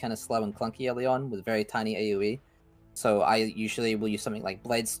 Lacerate's kind of slow and clunky early on with very tiny AoE. So I usually will use something like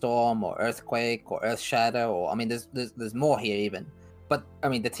Blade Storm or Earthquake or Earth Shadow, or I mean, there's more here even. But I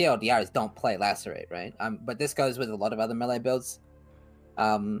mean, the TLDR is don't play Lacerate, right? But this goes with a lot of other melee builds.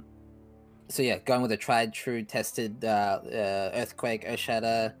 So yeah, going with a tried, true, tested Earthquake, Earth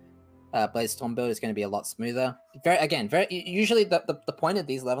Shadow, Blade Storm build is going to be a lot smoother. Very usually the point of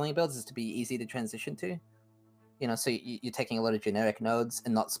these leveling builds is to be easy to transition to. You know, so you're taking a lot of generic nodes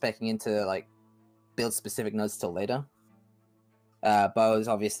and not speccing into like build specific nodes till later. Bows,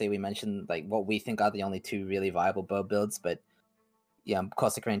 obviously, we mentioned like what we think are the only two really viable bow builds, but yeah,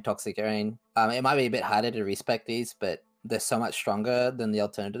 Caustic Rain, Toxic Rain. It might be a bit harder to respec these, but they're so much stronger than the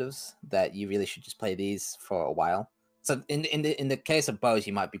alternatives that you really should just play these for a while. So in the case of bows,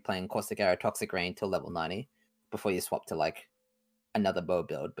 you might be playing Caustic Arrow, Toxic Rain till level 90 before you swap to like another bow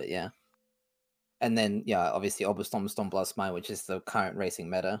build. But yeah, and then yeah, obviously Orbital Storm, Stormblast Mine, which is the current racing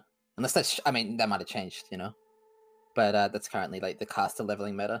meta. Unless that's, I mean, that might have changed, you know. But that's currently like the caster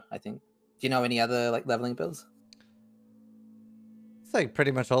leveling meta, I think. Do you know any other like leveling builds? It's like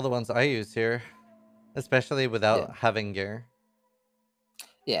pretty much all the ones I use here, especially without having gear.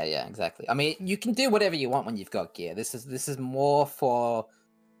 Yeah, exactly. I mean, you can do whatever you want when you've got gear. This is more for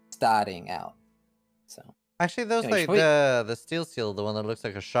starting out. So actually, those like the steel seal, the one that looks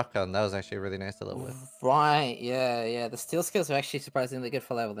like a shotgun, that was actually really nice to level with. Right, yeah. The steel skills are actually surprisingly good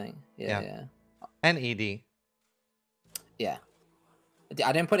for leveling. Yeah. And ED. Yeah.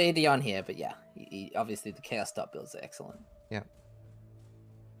 I didn't put AD on here, but yeah, obviously the Chaos Dot builds are excellent. Yeah.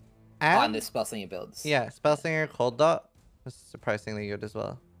 And the Spellslinger builds. Yeah, Spellslinger, Cold Dot was surprisingly good as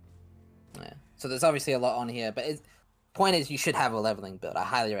well. Yeah. So there's obviously a lot on here, but point is you should have a leveling build. I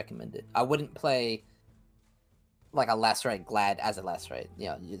highly recommend it. I wouldn't play like a Lacerate Glad as a Lacerate. You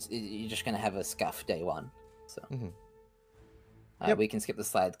know, you're just going to have a scuff day one. So we can skip the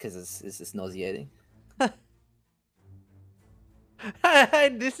slide because it's just nauseating.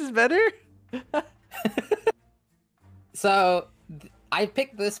 This is better? So I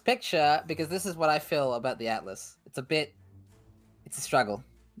picked this picture because this is what I feel about the Atlas. It's a struggle.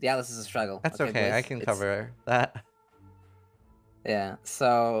 The Atlas is a struggle. That's okay. I can cover that. Yeah.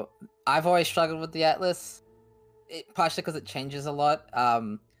 So I've always struggled with the Atlas, partially because it changes a lot.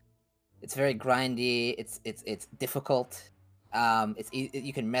 It's very grindy. It's difficult.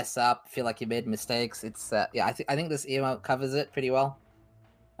 You can mess up, feel like you made mistakes. It's I think this emote covers it pretty well.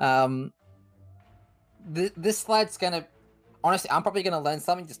 This slide's gonna, honestly, I'm probably gonna learn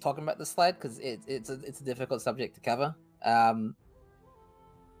something just talking about this slide because it's a difficult subject to cover.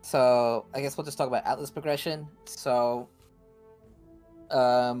 So I guess we'll just talk about Atlas progression. So,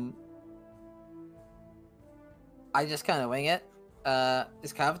 I just kind of wing it.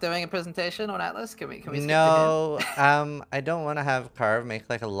 Is Carv doing a presentation on Atlas? Can we No, I don't want to have Carv make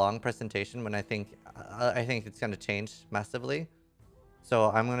like a long presentation when I think it's going to change massively. So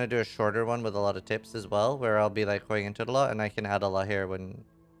I'm going to do a shorter one with a lot of tips as well, where I'll be like going into it a lot, and I can add a lot here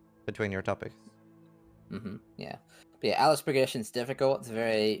between your topics. Yeah. But yeah, Atlas progression is difficult. It's a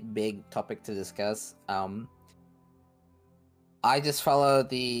very big topic to discuss. I just follow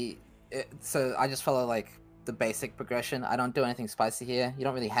like the basic progression. I don't do anything spicy here. You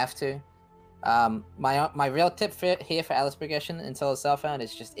don't really have to. My real tip here for Atlas progression until it's self-found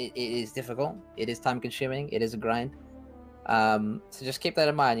is just it is difficult. It is time consuming. It is a grind. So just keep that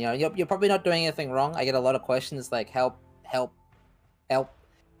in mind. You know, you're probably not doing anything wrong. I get a lot of questions like help.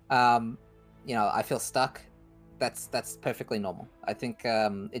 You know, I feel stuck. That's perfectly normal. I think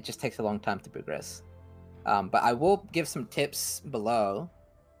it just takes a long time to progress. But I will give some tips below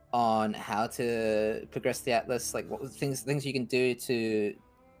on how to progress the Atlas, like what things you can do to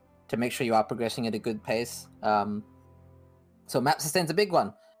make sure you are progressing at a good pace. So map sustain's a big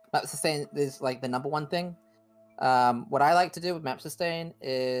one. Map sustain is like the number one thing. What I like to do with map sustain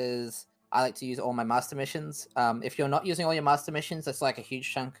is I like to use all my master missions. If you're not using all your master missions, that's like a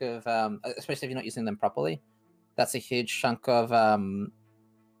huge chunk of, especially if you're not using them properly, that's a huge chunk of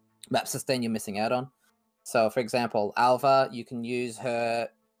map sustain you're missing out on. So, for example, Alva, you can use her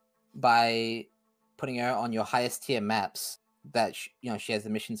by putting her on your highest tier maps that she has the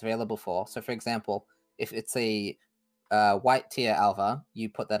missions available for. So, for example, if it's a white tier Alva, you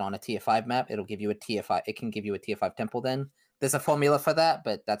put that on a tier 5 map, it'll give you a tier 5. It can give you a tier 5 temple then. There's a formula for that,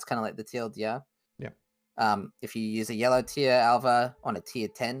 but that's kind of like the TLDR. Yeah. If you use a yellow tier Alva on a tier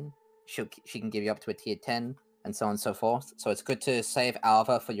 10, she can give you up to a tier 10, and so on and so forth. So it's good to save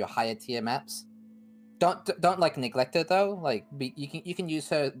Alva for your higher tier maps. Don't like neglect it though. Like you can use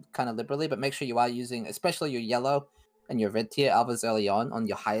her kind of liberally, but make sure you are using especially your yellow and your red tier Alvas early on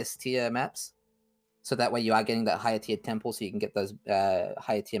your highest tier maps. So that way you are getting that higher tier temple, so you can get those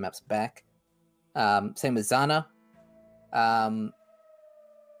higher tier maps back. Same with Zana.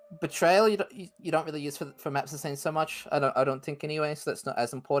 Betrayal you don't really use for maps the same so much. I don't think anyway, so that's not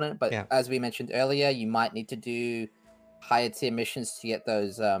as important. But Yeah. as we mentioned earlier, you might need to do higher tier missions to get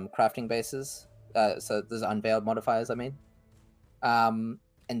those crafting bases. So those unveiled modifiers, I mean. And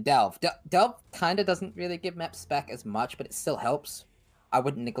Delve. Delve kind of doesn't really give maps back as much, but it still helps. I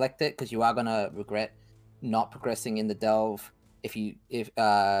wouldn't neglect it because you are gonna regret not progressing in the Delve if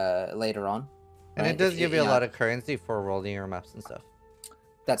later on. And right? it does give you a lot of currency for rolling your maps and stuff.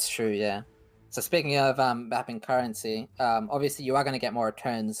 That's true, yeah. So speaking of mapping currency, obviously you are going to get more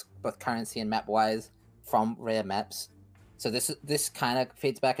returns, both currency and map-wise, from rare maps. So this kind of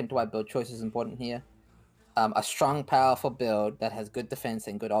feeds back into why build choice is important here. A strong, powerful build that has good defense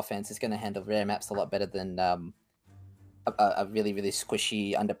and good offense is going to handle rare maps a lot better than a really, really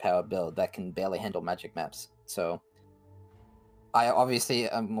squishy, underpowered build that can barely handle magic maps. So I obviously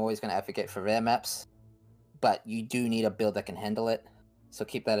am always going to advocate for rare maps, but you do need a build that can handle it. So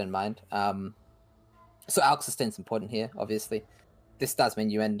keep that in mind. So alch sustain's important here, obviously. This does mean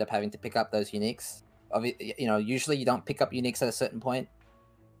you end up having to pick up those uniques. Usually you don't pick up uniques at a certain point,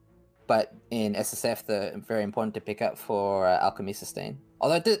 but in SSF they're very important to pick up for alchemy sustain.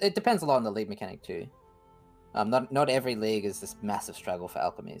 Although it depends a lot on the league mechanic too. Not every league is this massive struggle for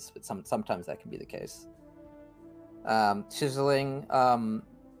alchemies, but sometimes that can be the case. Chiseling.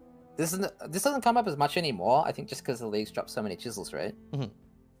 This doesn't come up as much anymore. I think just because the leagues drop so many chisels, right? Mm-hmm.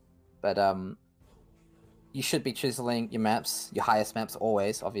 But you should be chiseling your maps, your highest maps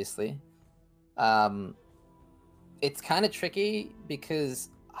always, obviously. It's kind of tricky because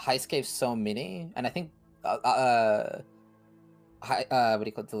Highscape's so many, and I think what do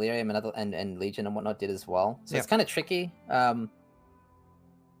you call it, Delirium and Legion and whatnot did as well. So it's kind of tricky. I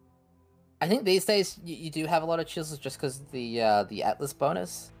think these days you do have a lot of chisels just because the Atlas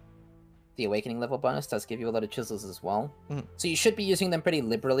bonus. The Awakening level bonus does give you a lot of chisels as well. Mm-hmm. So you should be using them pretty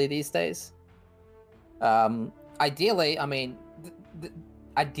liberally these days. Ideally, I mean,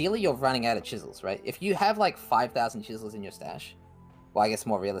 ideally you're running out of chisels, right? If you have like 5,000 chisels in your stash, well, I guess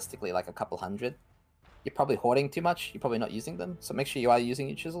more realistically, like a couple hundred, you're probably hoarding too much. You're probably not using them. So make sure you are using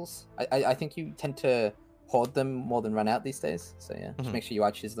your chisels. I think you tend to hoard them more than run out these days. So yeah, just make sure you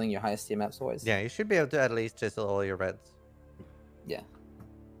are chiseling your highest tier maps always. Yeah, you should be able to at least chisel all your reds. Yeah.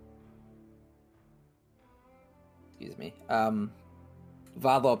 Excuse me.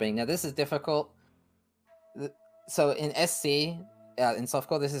 Varlobbing. Now this is difficult. So in SC, in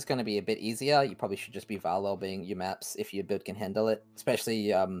softcore, this is going to be a bit easier. You probably should just be Varlobbing your maps if your build can handle it, especially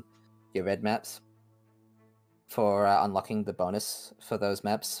your red maps for unlocking the bonus for those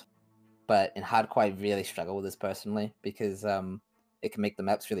maps. But in hardcore, I really struggle with this personally because it can make the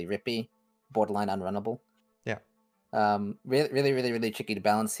maps really rippy, borderline unrunnable. Yeah. Really tricky to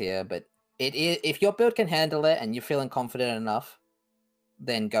balance here, but if your build can handle it and you're feeling confident enough,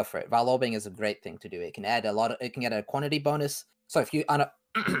 then go for it. Varlobbing is a great thing to do. It can add a quantity bonus. So if you're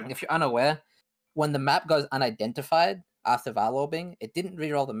unaware, when the map goes unidentified after Varlobbing, it didn't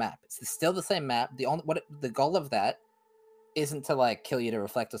reroll the map. It's still the same map. The goal of that isn't to like kill you to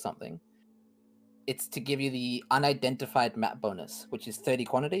reflect or something. It's to give you the unidentified map bonus, which is 30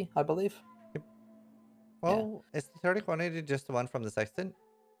 quantity, I believe. Yep. Well, is the 30 quantity just the one from the sextant?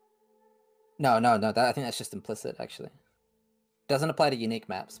 No. I think that's just implicit, actually. Doesn't apply to unique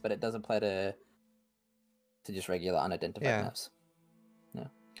maps, but it does apply to just regular unidentified maps. Yeah.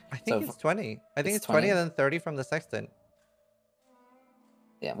 I think it's 20. I think it's 20 and then 30 from the sextant.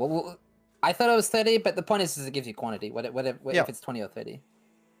 Yeah. Well, I thought it was 30, but the point is it gives you quantity. Whatever if it's 20 or 30.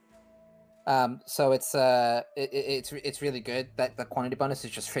 So it's really good that the quantity bonus is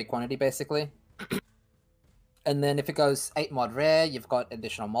just free quantity basically. And then if it goes 8 mod rare, you've got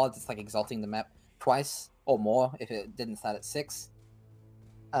additional mods. It's like exalting the map twice or more if it didn't start at 6.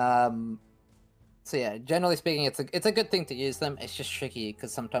 So yeah, generally speaking, it's a good thing to use them. It's just tricky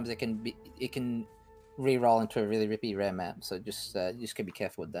because sometimes it can re-roll into a really rippy rare map. So just can be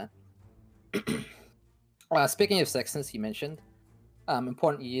careful with that. Speaking of sextants, you mentioned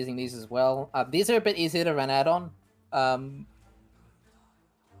important you're using these as well. These are a bit easier to run out on.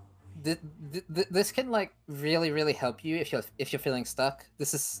 This can like really help you if you're feeling stuck.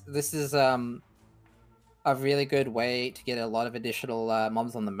 This is a really good way to get a lot of additional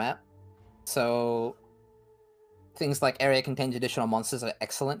mobs on the map. So things like area contains additional monsters are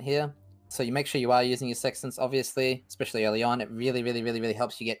excellent here. So you make sure you are using your sextants, obviously, especially early on. It really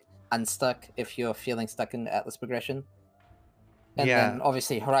helps you get unstuck if you're feeling stuck in Atlas progression. And Yeah. then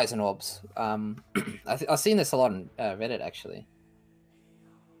obviously Horizon Orbs. I've seen this a lot on Reddit actually.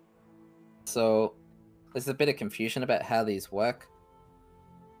 So there's a bit of confusion about how these work.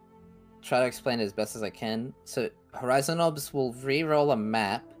 Try to explain it as best as I can. So Horizon Orbs will re-roll a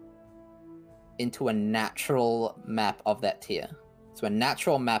map into a natural map of that tier. So a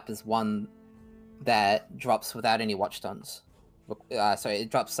natural map is one that drops without any watchstones. Sorry, it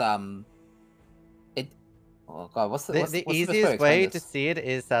drops oh god, what's the The what's the best way to easiest explain way this? to see it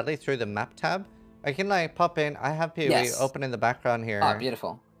is sadly through the map tab. I can like pop in. I have PoE Yes. open in the background here. Oh,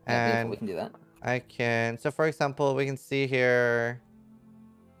 beautiful. Yeah, beautiful. We And can do that. I can. So for example, we can see here.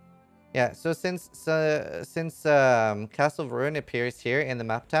 Yeah. So since Castle Ruin appears here in the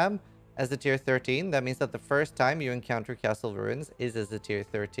map tab as a tier 13, that means that the first time you encounter Castle Ruins is as a tier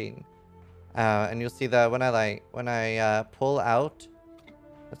 13. And you'll see that when I pull out.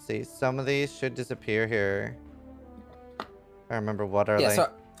 Let's see. Some of these should disappear here. I remember what are they. So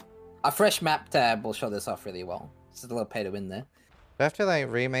a fresh map tab will show this off really well. This is a little pay to win there. Do I have to like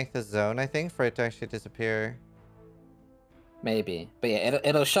remake the zone, I think, for it to actually disappear? Maybe, but yeah,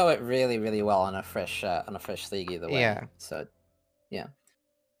 it'll show it really well on a fresh league either way. Yeah. So, yeah,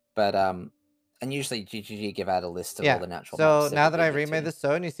 but and usually GGG give out a list of all the natural maps. So now that I remade the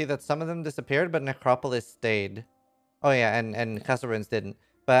zone, you see that some of them disappeared, but Necropolis stayed. Oh yeah, and Castle Ruins didn't.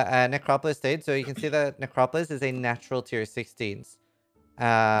 But Necropolis stayed, so you can see that Necropolis is a natural tier 16s.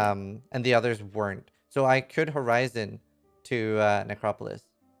 And the others weren't. So I could Horizon to Necropolis.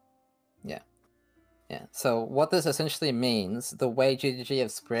 Yeah. So what this essentially means, the way GGG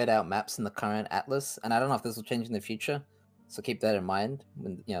have spread out maps in the current Atlas, and I don't know if this will change in the future, so keep that in mind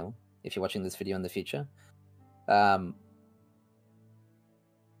when if you're watching this video in the future.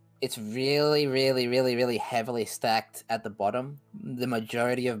 It's really heavily stacked at the bottom. The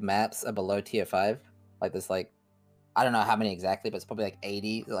majority of maps are below tier 5. Like there's like, I don't know how many exactly, but it's probably like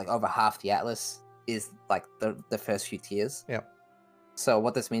 80, like over half the Atlas is like the first few tiers. Yep. So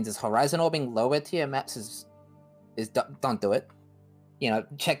what this means is Horizon Orbing lower tier maps is don't do it.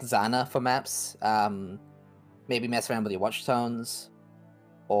 Check Zana for maps. Maybe mess around with your watchstones,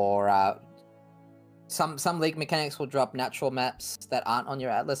 or some league mechanics will drop natural maps that aren't on your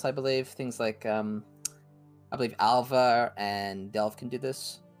Atlas. I believe things like I believe Alva and Delve can do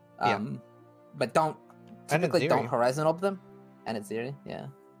this. But typically don't Horizon Orb them, and it's Zeri. Yeah,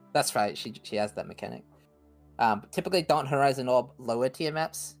 that's right. She has that mechanic. But typically don't Horizon Orb lower tier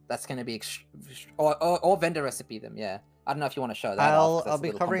maps. That's going to be or vendor recipe them. Yeah, I don't know if you want to show that. I'll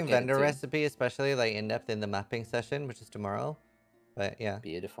be covering vendor recipe, especially like in depth in the mapping session, which is tomorrow. But yeah,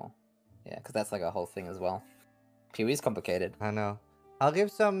 beautiful. Yeah, because that's like a whole thing as well. PoE is complicated. I know. I'll give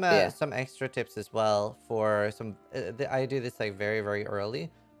some extra tips as well for some. I do this like very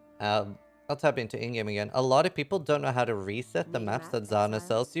early. I'll tap into in-game again. A lot of people don't know how to reset the maps that Zana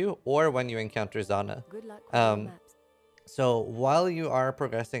sells you, or when you encounter Zana. So while you are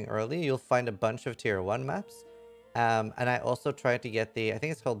progressing early, you'll find a bunch of tier 1 maps. And I also tried to get I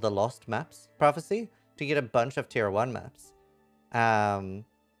think it's called the Lost Maps Prophecy, to get a bunch of tier 1 maps.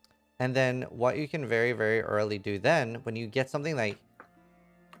 And then what you can very early do then, when you get something like,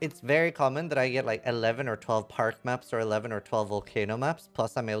 it's very common that I get like 11 or 12 park maps or 11 or 12 volcano maps,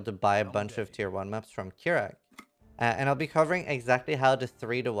 plus I'm able to buy a bunch of tier 1 maps from Kirak. And I'll be covering exactly how the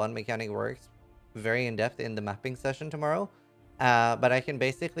 3-to-1 mechanic works very in depth in the mapping session tomorrow. But I can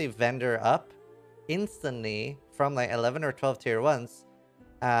basically vendor up instantly from like 11 or 12 tier 1s.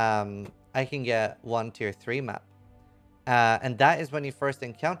 I can get one tier 3 map. And that is when you first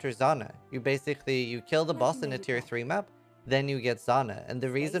encounter Zana. You kill the boss in a tier 3 map, then you get Zana. And the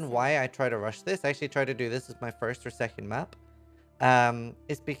reason why I try to rush this, I actually try to do this as my first or second map,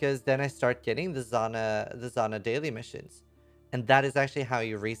 is because then I start getting the Zana daily missions. And that is actually how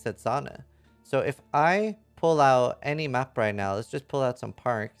you reset Zana. So if I pull out any map right now, let's just pull out some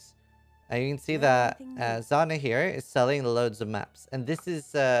parks. You can see that Zana here is selling loads of maps. And this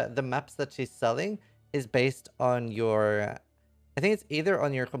is the maps that she's selling is based on your, I think it's either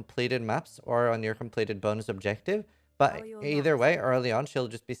on your completed maps or on your completed bonus objective. But either way, early on, she'll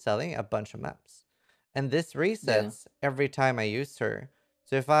just be selling a bunch of maps. And this resets every time I use her.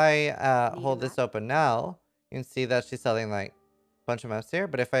 So if I hold this open now, You can see that she's selling like a bunch of maps here.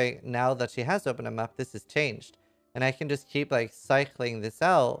 But if now that she has opened a map, this has changed. And I can just keep like cycling this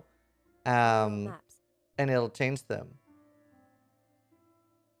out. And it'll change them.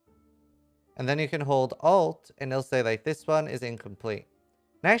 And then you can hold Alt and it'll say like this one is incomplete.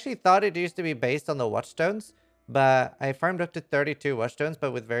 And I actually thought it used to be based on the watchstones, but I farmed up to 32 watchstones,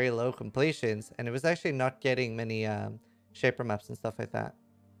 but with very low completions, and it was actually not getting many shaper maps and stuff like that.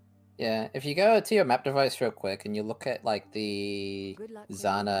 Yeah, if you go to your map device real quick and you look at like the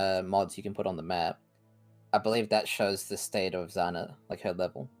Zana mods you can put on the map, I believe that shows the state of Zana, like her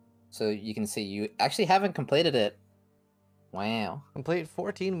level. So you can see you actually haven't completed it. Wow. Complete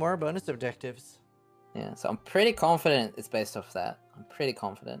 14 more bonus objectives. Yeah, so I'm pretty confident it's based off that. I'm pretty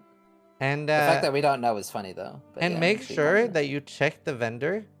confident. And the fact that we don't know is funny though. But and yeah, make sure that you check the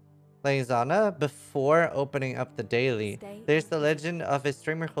vendor, Zana, before opening up the daily. There's the legend of a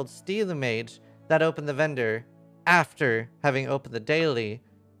streamer called Steelmage that opened the vendor after having opened the daily.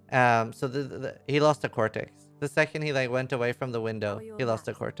 So he lost a cortex. The second he like went away from the window, he lost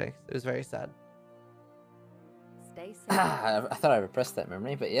a cortex. It was very sad. Stay safe. I thought I repressed that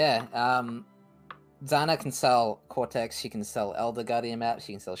memory, but yeah. Zana can sell Cortex, she can sell Elder Guardian maps,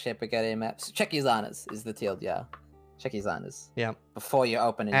 she can sell Shepherd Guardian maps. Check your Zanas is the TLDR. Check your Zanas. Yeah. Before you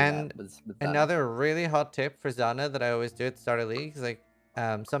open it. And with another really hot tip for Zana that I always do at the start of leagues, like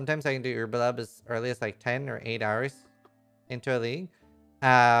sometimes I can do Urbalab as early as like 10 or 8 hours into a league.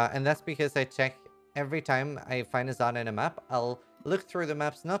 And that's because I check every time I find a Zana in a map, I'll look through the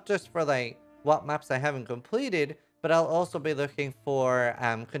maps, not just for like what maps I haven't completed, but I'll also be looking for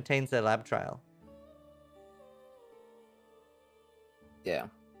contains a lab trial. Yeah.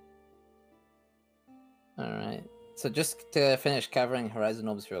 Alright. So just to finish covering Horizon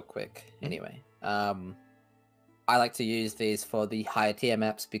Orbs real quick, anyway. I like to use these for the higher tier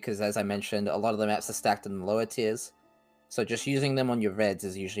maps because, as I mentioned, a lot of the maps are stacked in the lower tiers. So just using them on your reds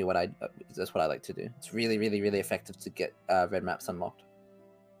is usually that's what I like to do. It's really, really, really effective to get red maps unlocked.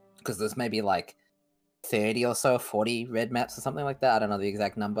 Because there's maybe like 30 or so, 40 red maps or something like that. I don't know the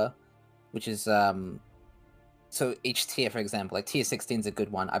exact number. Which is... So each tier, for example, like tier 16 is a good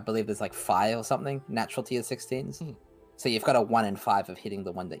one. I believe there's like 5 or something, natural tier 16s. So you've got a 1 in 5 of hitting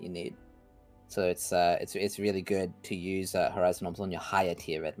the one that you need. So it's really good to use Horizon Orbs on your higher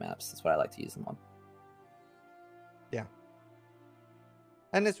tier red maps. That's what I like to use them on. Yeah.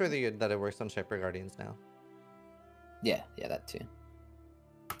 And it's really good that it works on Shepherd Guardians now. Yeah, that too.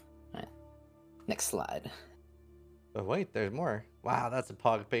 Alright. Next slide. Oh wait, there's more. Wow, that's a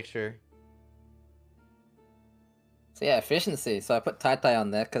pog picture. So yeah, efficiency. So I put Tai on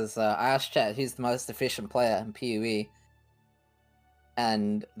there because I asked chat who's the most efficient player in PoE.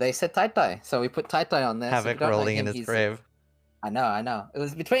 And they said Tai. So we put Tai on there. Havoc so rolling in his grave. I know. It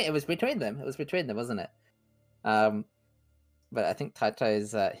was between them. It was between them, wasn't it? But I think Tai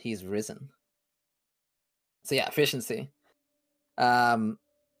is he's risen. So yeah, efficiency.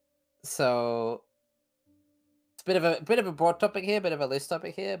 So it's a bit of a broad topic here, bit of a loose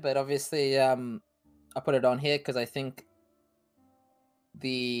topic here, but obviously I put it on here because I think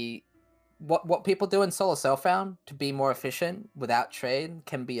what people do in solo self-found to be more efficient without trade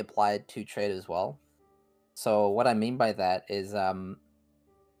can be applied to trade as well. So what I mean by that is a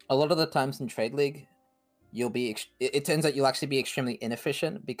lot of the times in Trade League, it turns out you'll actually be extremely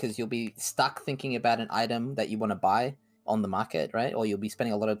inefficient because you'll be stuck thinking about an item that you want to buy on the market, right? Or you'll be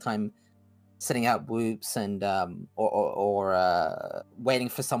spending a lot of time setting out whoops and or waiting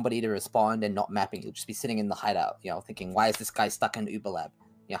for somebody to respond and not mapping. You'll just be sitting in the hideout, thinking, why is this guy stuck in Uber Lab?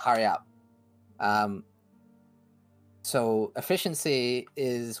 Hurry up. So efficiency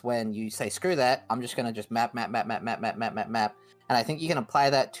is when you say, screw that, I'm just gonna just map. And I think you can apply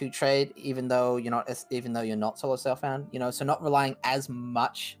that to trade, even though you're not solo self-found, so not relying as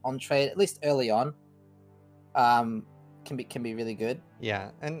much on trade, at least early on, can be really good.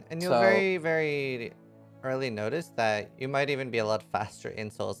 Yeah, and you'll very, very early notice that you might even be a lot faster in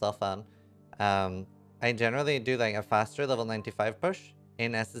solo self-found. I generally do like a faster level 95 push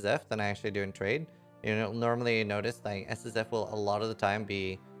in SSF than I actually do in trade. Normally notice like SSF will a lot of the time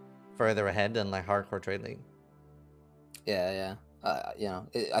be further ahead than like hardcore Trade League. Yeah.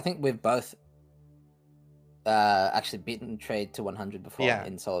 I think we've both actually beaten trade to 100 before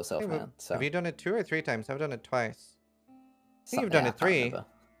in solo self-found. So have you done it 2 or 3 times? I've done it twice. I think you've done it 3.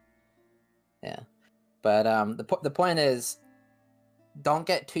 Yeah, but the point is, don't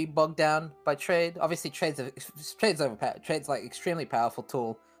get too bogged down by trade. Obviously, trade's overpowered. Trade's like extremely powerful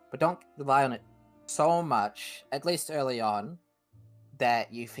tool, but don't rely on it so much, at least early on,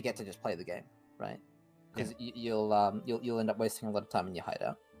 that you forget to just play the game, right? Because you'll end up wasting a lot of time in your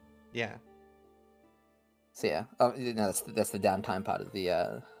hideout. Yeah. So yeah, oh, you know, that's the downtime part of the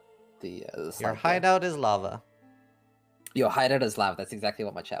Your slide there. hideout is lava. Your hideout is lava. That's exactly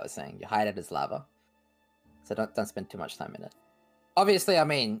what my chat was saying. Your hideout is lava. So don't spend too much time in it. Obviously, I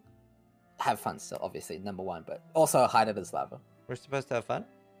mean, have fun still. Obviously, number one, but also hideout is lava. We're supposed to have fun.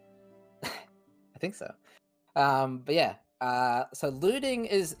 I think so. But yeah. So looting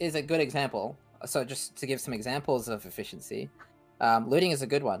is a good example. So just to give some examples of efficiency, looting is a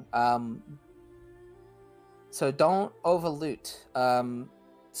good one. So don't over loot.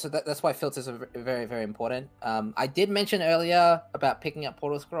 So that's why filters are very, very important. I did mention earlier about picking up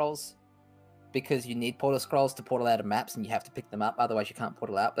portal scrolls because you need portal scrolls to portal out of maps and you have to pick them up, otherwise you can't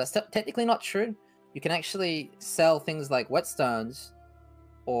portal out. But that's technically not true. You can actually sell things like whetstones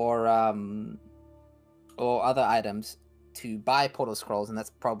or other items to buy portal scrolls, and that's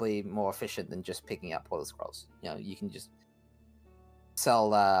probably more efficient than just picking up portal scrolls. You know, you can just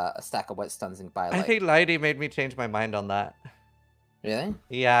sell a stack of whetstones and buy. Like... I think Lighty made me change my mind on that. Really?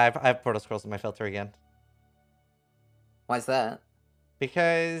 Yeah, I have portal scrolls in my filter again. Why is that?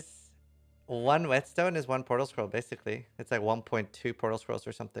 Because one whetstone is one portal scroll, basically. It's like 1.2 portal scrolls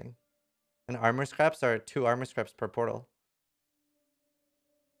or something. And armor scraps are 2 armor scraps per portal.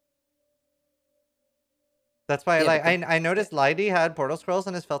 That's why, Yeah, like, I noticed Lighty had portal scrolls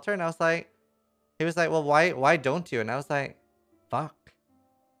in his filter, and I was like, he was like, well, why don't you? And I was like, fuck.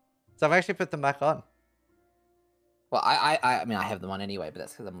 So I've actually put them back on. Well, I mean, I have them on anyway, but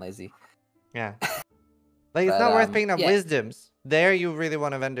that's because I'm lazy. Yeah. Like, it's not worth picking up wisdoms. There you really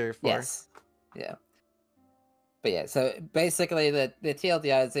want a vendor for. Yes. Yeah. But yeah, so basically the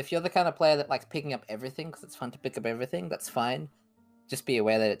TLDR is if you're the kind of player that likes picking up everything because it's fun to pick up everything, that's fine. Just be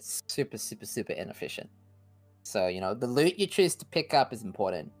aware that it's super, super, super inefficient. So, you know, the loot you choose to pick up is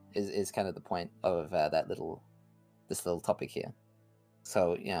important, is kind of the point of this little topic here.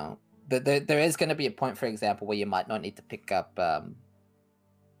 So, you know, there is going to be a point, for example, where you might not need to pick up, well,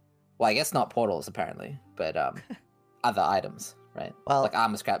 I guess not portals, apparently, but other items, right? Well, like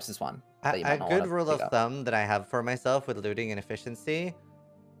armor scraps is one. A good rule of thumb that I have for myself with looting and efficiency,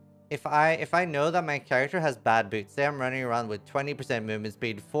 if I know that my character has bad boots, say I'm running around with 20% movement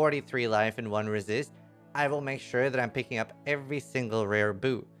speed, 43 life, and 1 resist, I will make sure that I'm picking up every single rare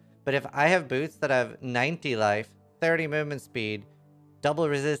boot. But if I have boots that have 90 life, 30 movement speed, double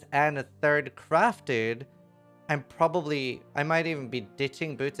resist, and a 3rd crafted, I might even be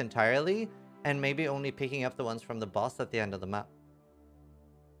ditching boots entirely, and maybe only picking up the ones from the boss at the end of the map.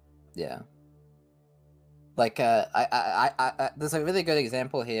 Yeah. Like, there's a really good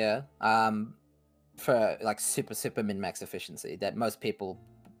example here for, like, super, super min-max efficiency that most people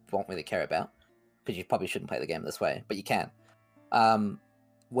won't really care about, because you probably shouldn't play the game this way, but you can.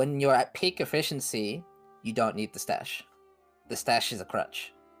 When you're at peak efficiency, you don't need the stash. The stash is a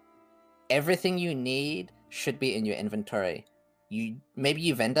crutch. Everything you need should be in your inventory. Maybe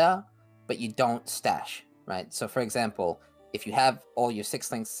you vendor, but you don't stash, right? So, for example, if you have all your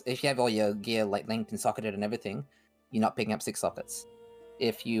 6 links, if you have all your gear like linked and socketed and everything, you're not picking up 6 sockets.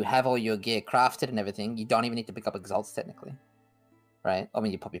 If you have all your gear crafted and everything, you don't even need to pick up exalts technically, right? I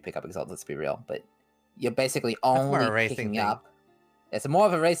mean, you probably pick up exalts, let's be real, but you're basically only picking up. It's more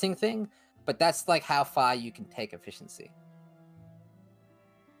of a racing thing, but that's like how far you can take efficiency,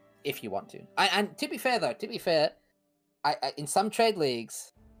 if you want to. And to be fair, though, I in some trade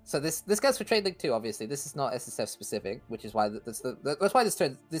leagues. So this goes for Trade League 2, obviously. This is not SSF specific, which is why that's why this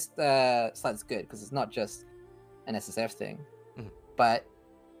slide's good, because it's not just an SSF thing. Mm-hmm. But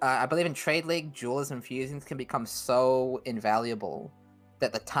I believe in Trade League, jewelers and fusions can become so invaluable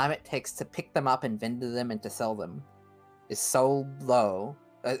that the time it takes to pick them up and vendor them and to sell them is so low.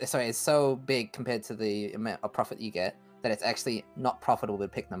 It's so big compared to the amount of profit you get that it's actually not profitable to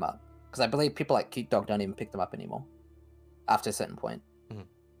pick them up. Because I believe people like Cute Dog don't even pick them up anymore after a certain point. Mm-hmm.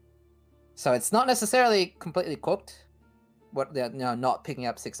 So it's not necessarily completely cooked. Not picking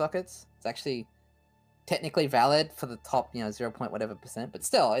up 6 sockets. It's actually technically valid for the top, 0. Whatever percent. But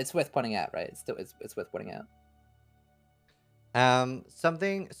still, it's worth pointing out, right? It's worth pointing out.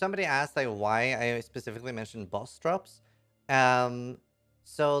 Somebody asked like why I specifically mentioned boss drops.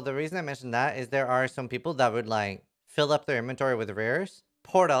 So the reason I mentioned that is there are some people that would like fill up their inventory with rares,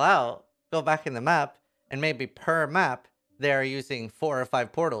 portal out, go back in the map, and maybe per map they're using 4 or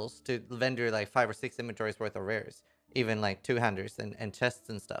 5 portals to vendor like 5 or 6 inventories worth of rares, even like 2-handers and chests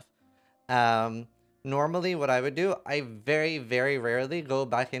and stuff. Normally what I would do, I very, very rarely go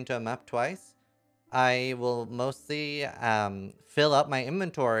back into a map twice. I will mostly fill up my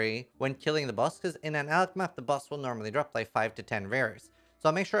inventory when killing the boss, because in an alec map, the boss will normally drop like 5 to 10 rares. So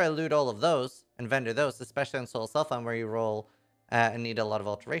I'll make sure I loot all of those and vendor those, especially on Solo Self-Found where you roll and need a lot of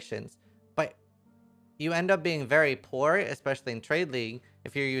alterations. But you end up being very poor, especially in Trade League,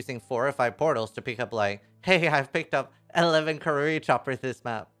 if you're using 4 or 5 portals to pick up like, hey, I've picked up 11 Karui choppers this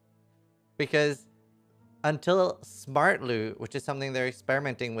map. Because until smart loot, which is something they're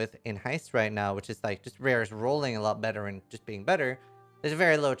experimenting with in Heist right now, which is like just rares rolling a lot better and just being better, there's a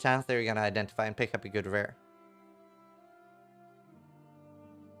very low chance that you're going to identify and pick up a good rare.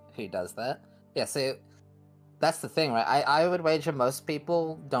 Who does that? Yeah, so that's the thing, right? I would wager most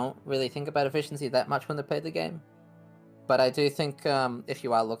people don't really think about efficiency that much when they play the game. But I do think if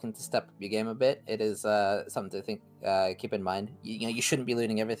you are looking to step up your game a bit, it is something to think, keep in mind. You know, you shouldn't be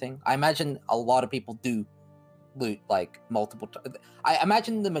looting everything. I imagine a lot of people do loot like multiple. I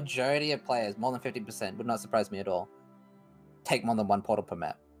imagine the majority of players, more than 50%, would not surprise me at all, take more than one portal per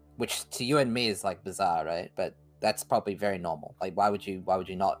map, which to you and me is like bizarre, right? But that's probably very normal. Like, why would you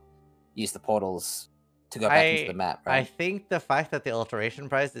not use the portals to go back into the map, right? I think the fact that the alteration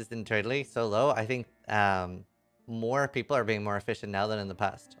price is in Trade League so low, I think more people are being more efficient now than in the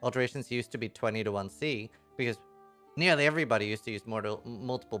past. Alterations used to be 20 to 1C because nearly everybody used to use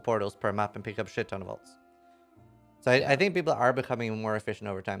multiple portals per map and pick up shit ton of ults. So I think people are becoming more efficient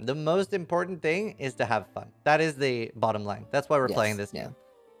over time. The most important thing is to have fun. That is the bottom line. That's why we're playing this game.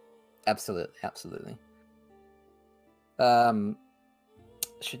 Absolutely, absolutely.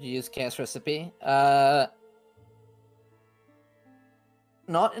 Should you use Chaos Recipe? Not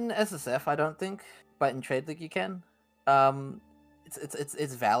in SSF, I don't think, but in Trade League you can.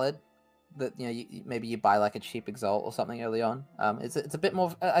 It's valid that maybe you buy like a cheap Exalt or something early on. It's a bit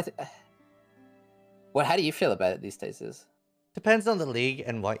more. How do you feel about it these days? Depends on the league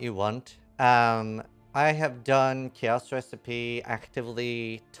and what you want. I have done Chaos Recipe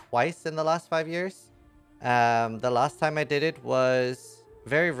actively twice in the last 5 years. The last time I did it was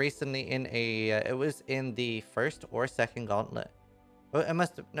very recently in it was in the first or second gauntlet. Well, it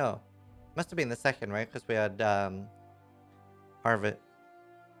must have been the second, right? Because we had Harvest.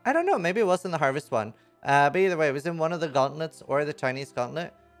 I don't know, maybe it wasn't the Harvest one. But either way, it was in one of the gauntlets or the Chinese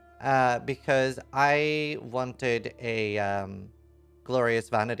gauntlet. Because I wanted a Glorious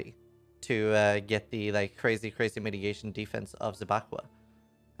Vanity to get the like crazy mitigation defense of Zabakwa.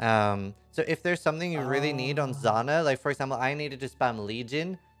 So if there's something you really need on Zana, like for example, I needed to spam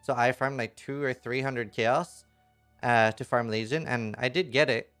Legion, so I farmed like 200 or 300 Chaos to farm Legion, and I did get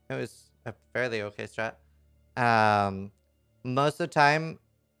it. It was a fairly okay strat. Most of the time,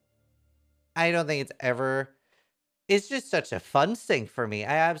 I don't think it's ever... It's just such a fun thing for me.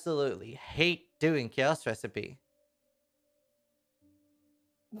 I absolutely hate doing Chaos Recipe.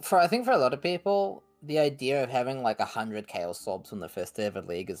 I think for a lot of people, the idea of having like 100 Chaos Orbs on the first day of a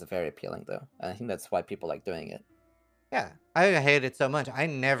league is very appealing, though. And I think that's why people like doing it. Yeah, I hate it so much. I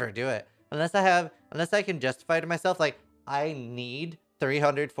never do it. Unless I can justify to myself, like, I need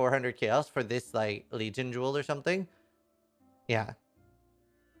 300, 400 Chaos for this, like, Legion Jewel or something. Yeah.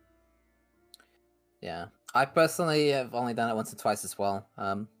 Yeah. I personally have only done it once or twice as well.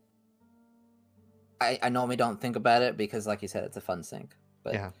 I normally don't think about it because, like you said, it's a fun sync.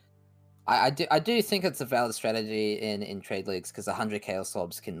 But yeah. I do think it's a valid strategy in trade leagues because 100 Chaos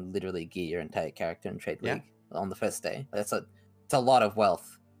Orbs can literally gear your entire character in trade league on the first day. It's a lot of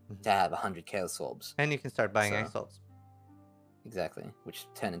wealth to have 100 Chaos Orbs. And you can start buying Exalts. Exactly, which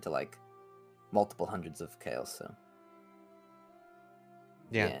turn into like multiple hundreds of Chaos. So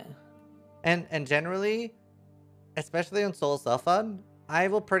yeah. And generally, especially on Soul Self-Fun, I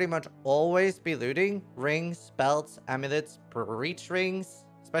will pretty much always be looting rings, belts, amulets, breach rings,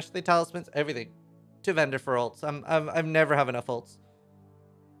 especially talismans, everything to vendor for ults. I've never have enough ults.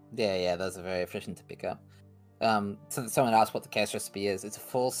 Yeah, those are very efficient to pick up. So someone asked what the Chaos Recipe is. It's a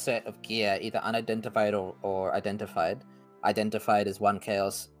full set of gear, either unidentified or identified. Identified as 1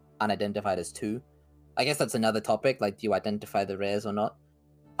 Chaos, unidentified as 2. I guess that's another topic. Like, do you identify the rares or not?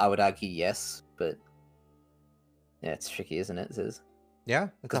 I would argue yes, but yeah, it's tricky, isn't it? Yeah,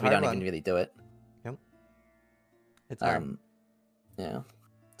 because we don't even really do it. Yep. It's hard. Yeah.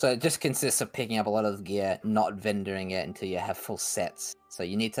 So it just consists of picking up a lot of gear, not vendoring it until you have full sets. So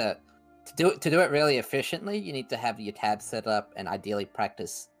you need to do it really efficiently. You need to have your tab set up and ideally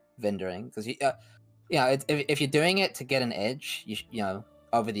practice vendoring because if you're doing it to get an edge,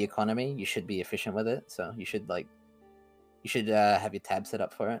 over the economy, you should be efficient with it. So you should have your tab set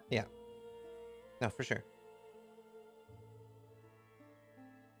up for it. Yeah. No, for sure.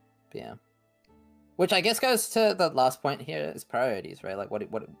 But yeah. Which I guess goes to the last point here is priorities, right? Like what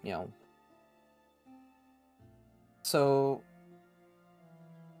So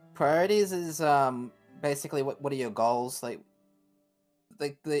priorities is basically what are your goals? Like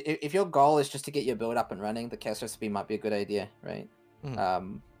if your goal is just to get your build up and running, the Chaos Recipe might be a good idea, right?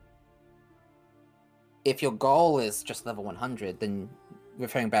 if your goal is just level 100, then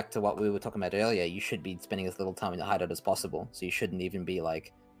referring back to what we were talking about earlier, you should be spending as little time in the hideout as possible. So you shouldn't even be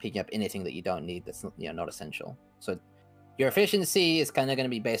like picking up anything that you don't need that's not essential. So your efficiency is kind of going to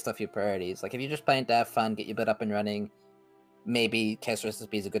be based off your priorities. Like if you're just playing to have fun, get your bit up and running, maybe Chaos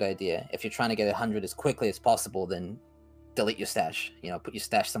Recipe is a good idea. If you're trying to get 100 as quickly as possible, then delete your stash. Put your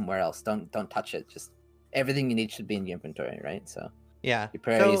stash somewhere else. Don't touch it. Just everything you need should be in your inventory, right? So Yeah. your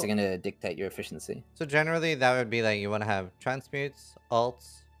priorities are going to dictate your efficiency. So generally, that would be like you want to have transmutes,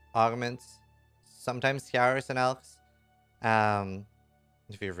 alts, augments, sometimes tiaras and elks.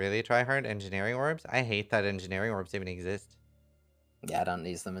 If you really try hard, engineering orbs. I hate that engineering orbs even exist. Yeah, I don't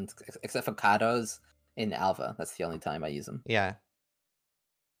use them except for Kados in Alpha. That's the only time I use them. Yeah.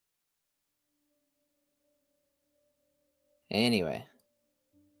 Anyway,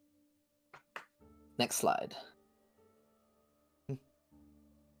 next slide.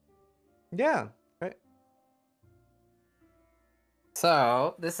 Yeah. Right.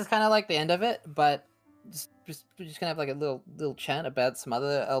 So this is kind of like the end of it, but we're just gonna have like a little chat about some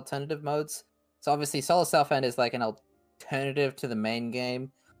other alternative modes. So obviously, Solo Self-Found is like an alternative to the main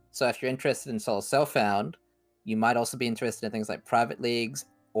game. So if you're interested in Solo Self-Found, you might also be interested in things like private leagues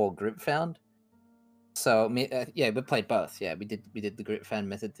or group found. So yeah, we played both. Yeah, we did the group found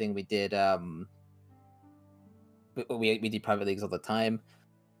method thing. We did we did private leagues all the time.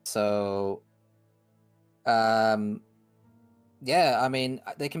 So yeah, I mean,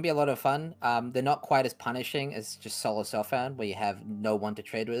 they can be a lot of fun. They're not quite as punishing as just Solo Self-Found, where you have no one to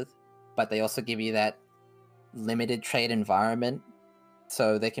trade with, but they also give you that limited trade environment,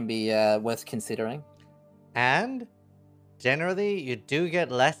 so they can be worth considering. And generally, you do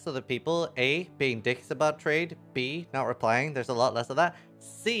get less of the people, A, being dicks about trade, B, not replying, there's a lot less of that,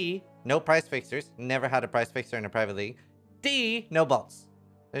 C, no price fixers, never had a price fixer in a private league, D, no bots.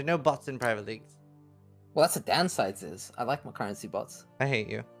 There's no bots in private leagues. Well, that's the downsides is, I like my currency bots. I hate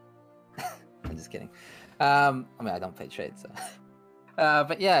you. I'm just kidding. I mean, I don't play trade, so...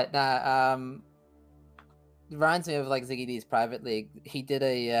 but yeah, reminds me of like Ziggy D's private league. He did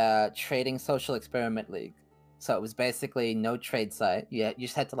a trading social experiment league. So it was basically no trade site. Yeah, you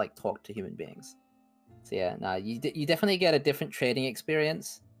just had to like talk to human beings. So yeah, you definitely get a different trading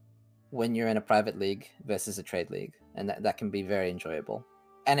experience when you're in a private league versus a trade league, and that can be very enjoyable.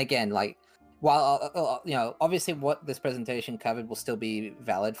 And again, like while obviously what this presentation covered will still be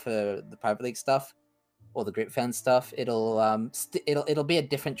valid for the private league stuff or the group fan stuff, it'll be a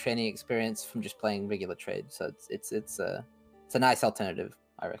different training experience from just playing regular trade. So it's a nice alternative,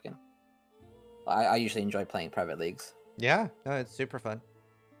 I reckon. I usually enjoy playing private leagues. Yeah, no, it's super fun.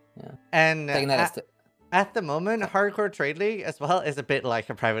 Yeah, and at the moment, hardcore trade league as well is a bit like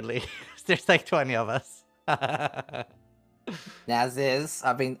a private league. There's like 20 of us. Now,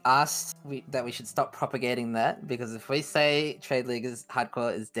 I've been asked that we should stop propagating that, because if we say trade league is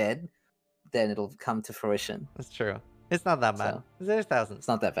hardcore is dead, then it'll come to fruition. That's true. It's not that bad. There's thousands. It's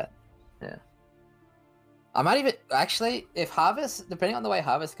not that bad. Yeah. I might even actually, if Harvest, depending on the way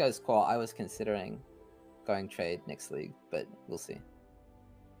Harvest goes core, I was considering going trade next league, but we'll see.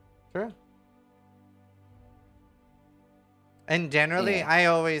 Sure. And generally,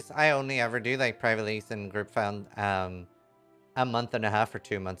 yeah. I only ever do like private leagues and group found a month and a half or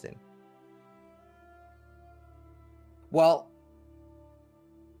 2 months in. Well,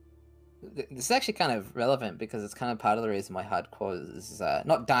 this is actually kind of relevant because it's kind of part of the reason why hardcore is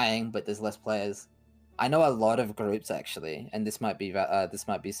not dying, but there's less players. I know a lot of groups actually, and this might be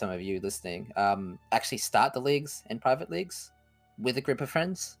some of you listening. Actually, start the leagues and private leagues with a group of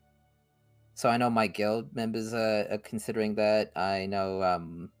friends. So I know my guild members are considering that. I know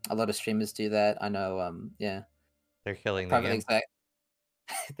a lot of streamers do that. I know, yeah, they're killing the game.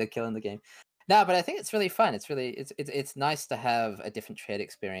 They're killing the game. No, but I think it's really fun. It's nice to have a different trade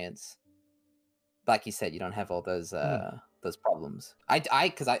experience. Like you said, you don't have all those problems. I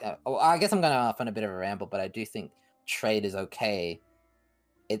guess I'm going off on a bit of a ramble, but I do think trade is okay.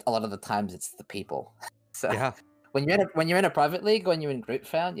 A lot of the times it's the people. So yeah. When you're in a private league, when you're in group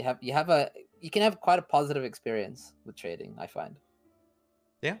found, you can have quite a positive experience with trading, I find.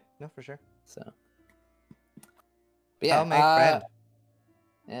 Yeah, no, for sure. So, but yeah, make friends.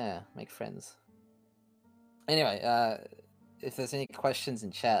 Yeah, make friends. Anyway, if there's any questions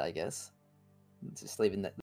in chat, I guess just leaving that.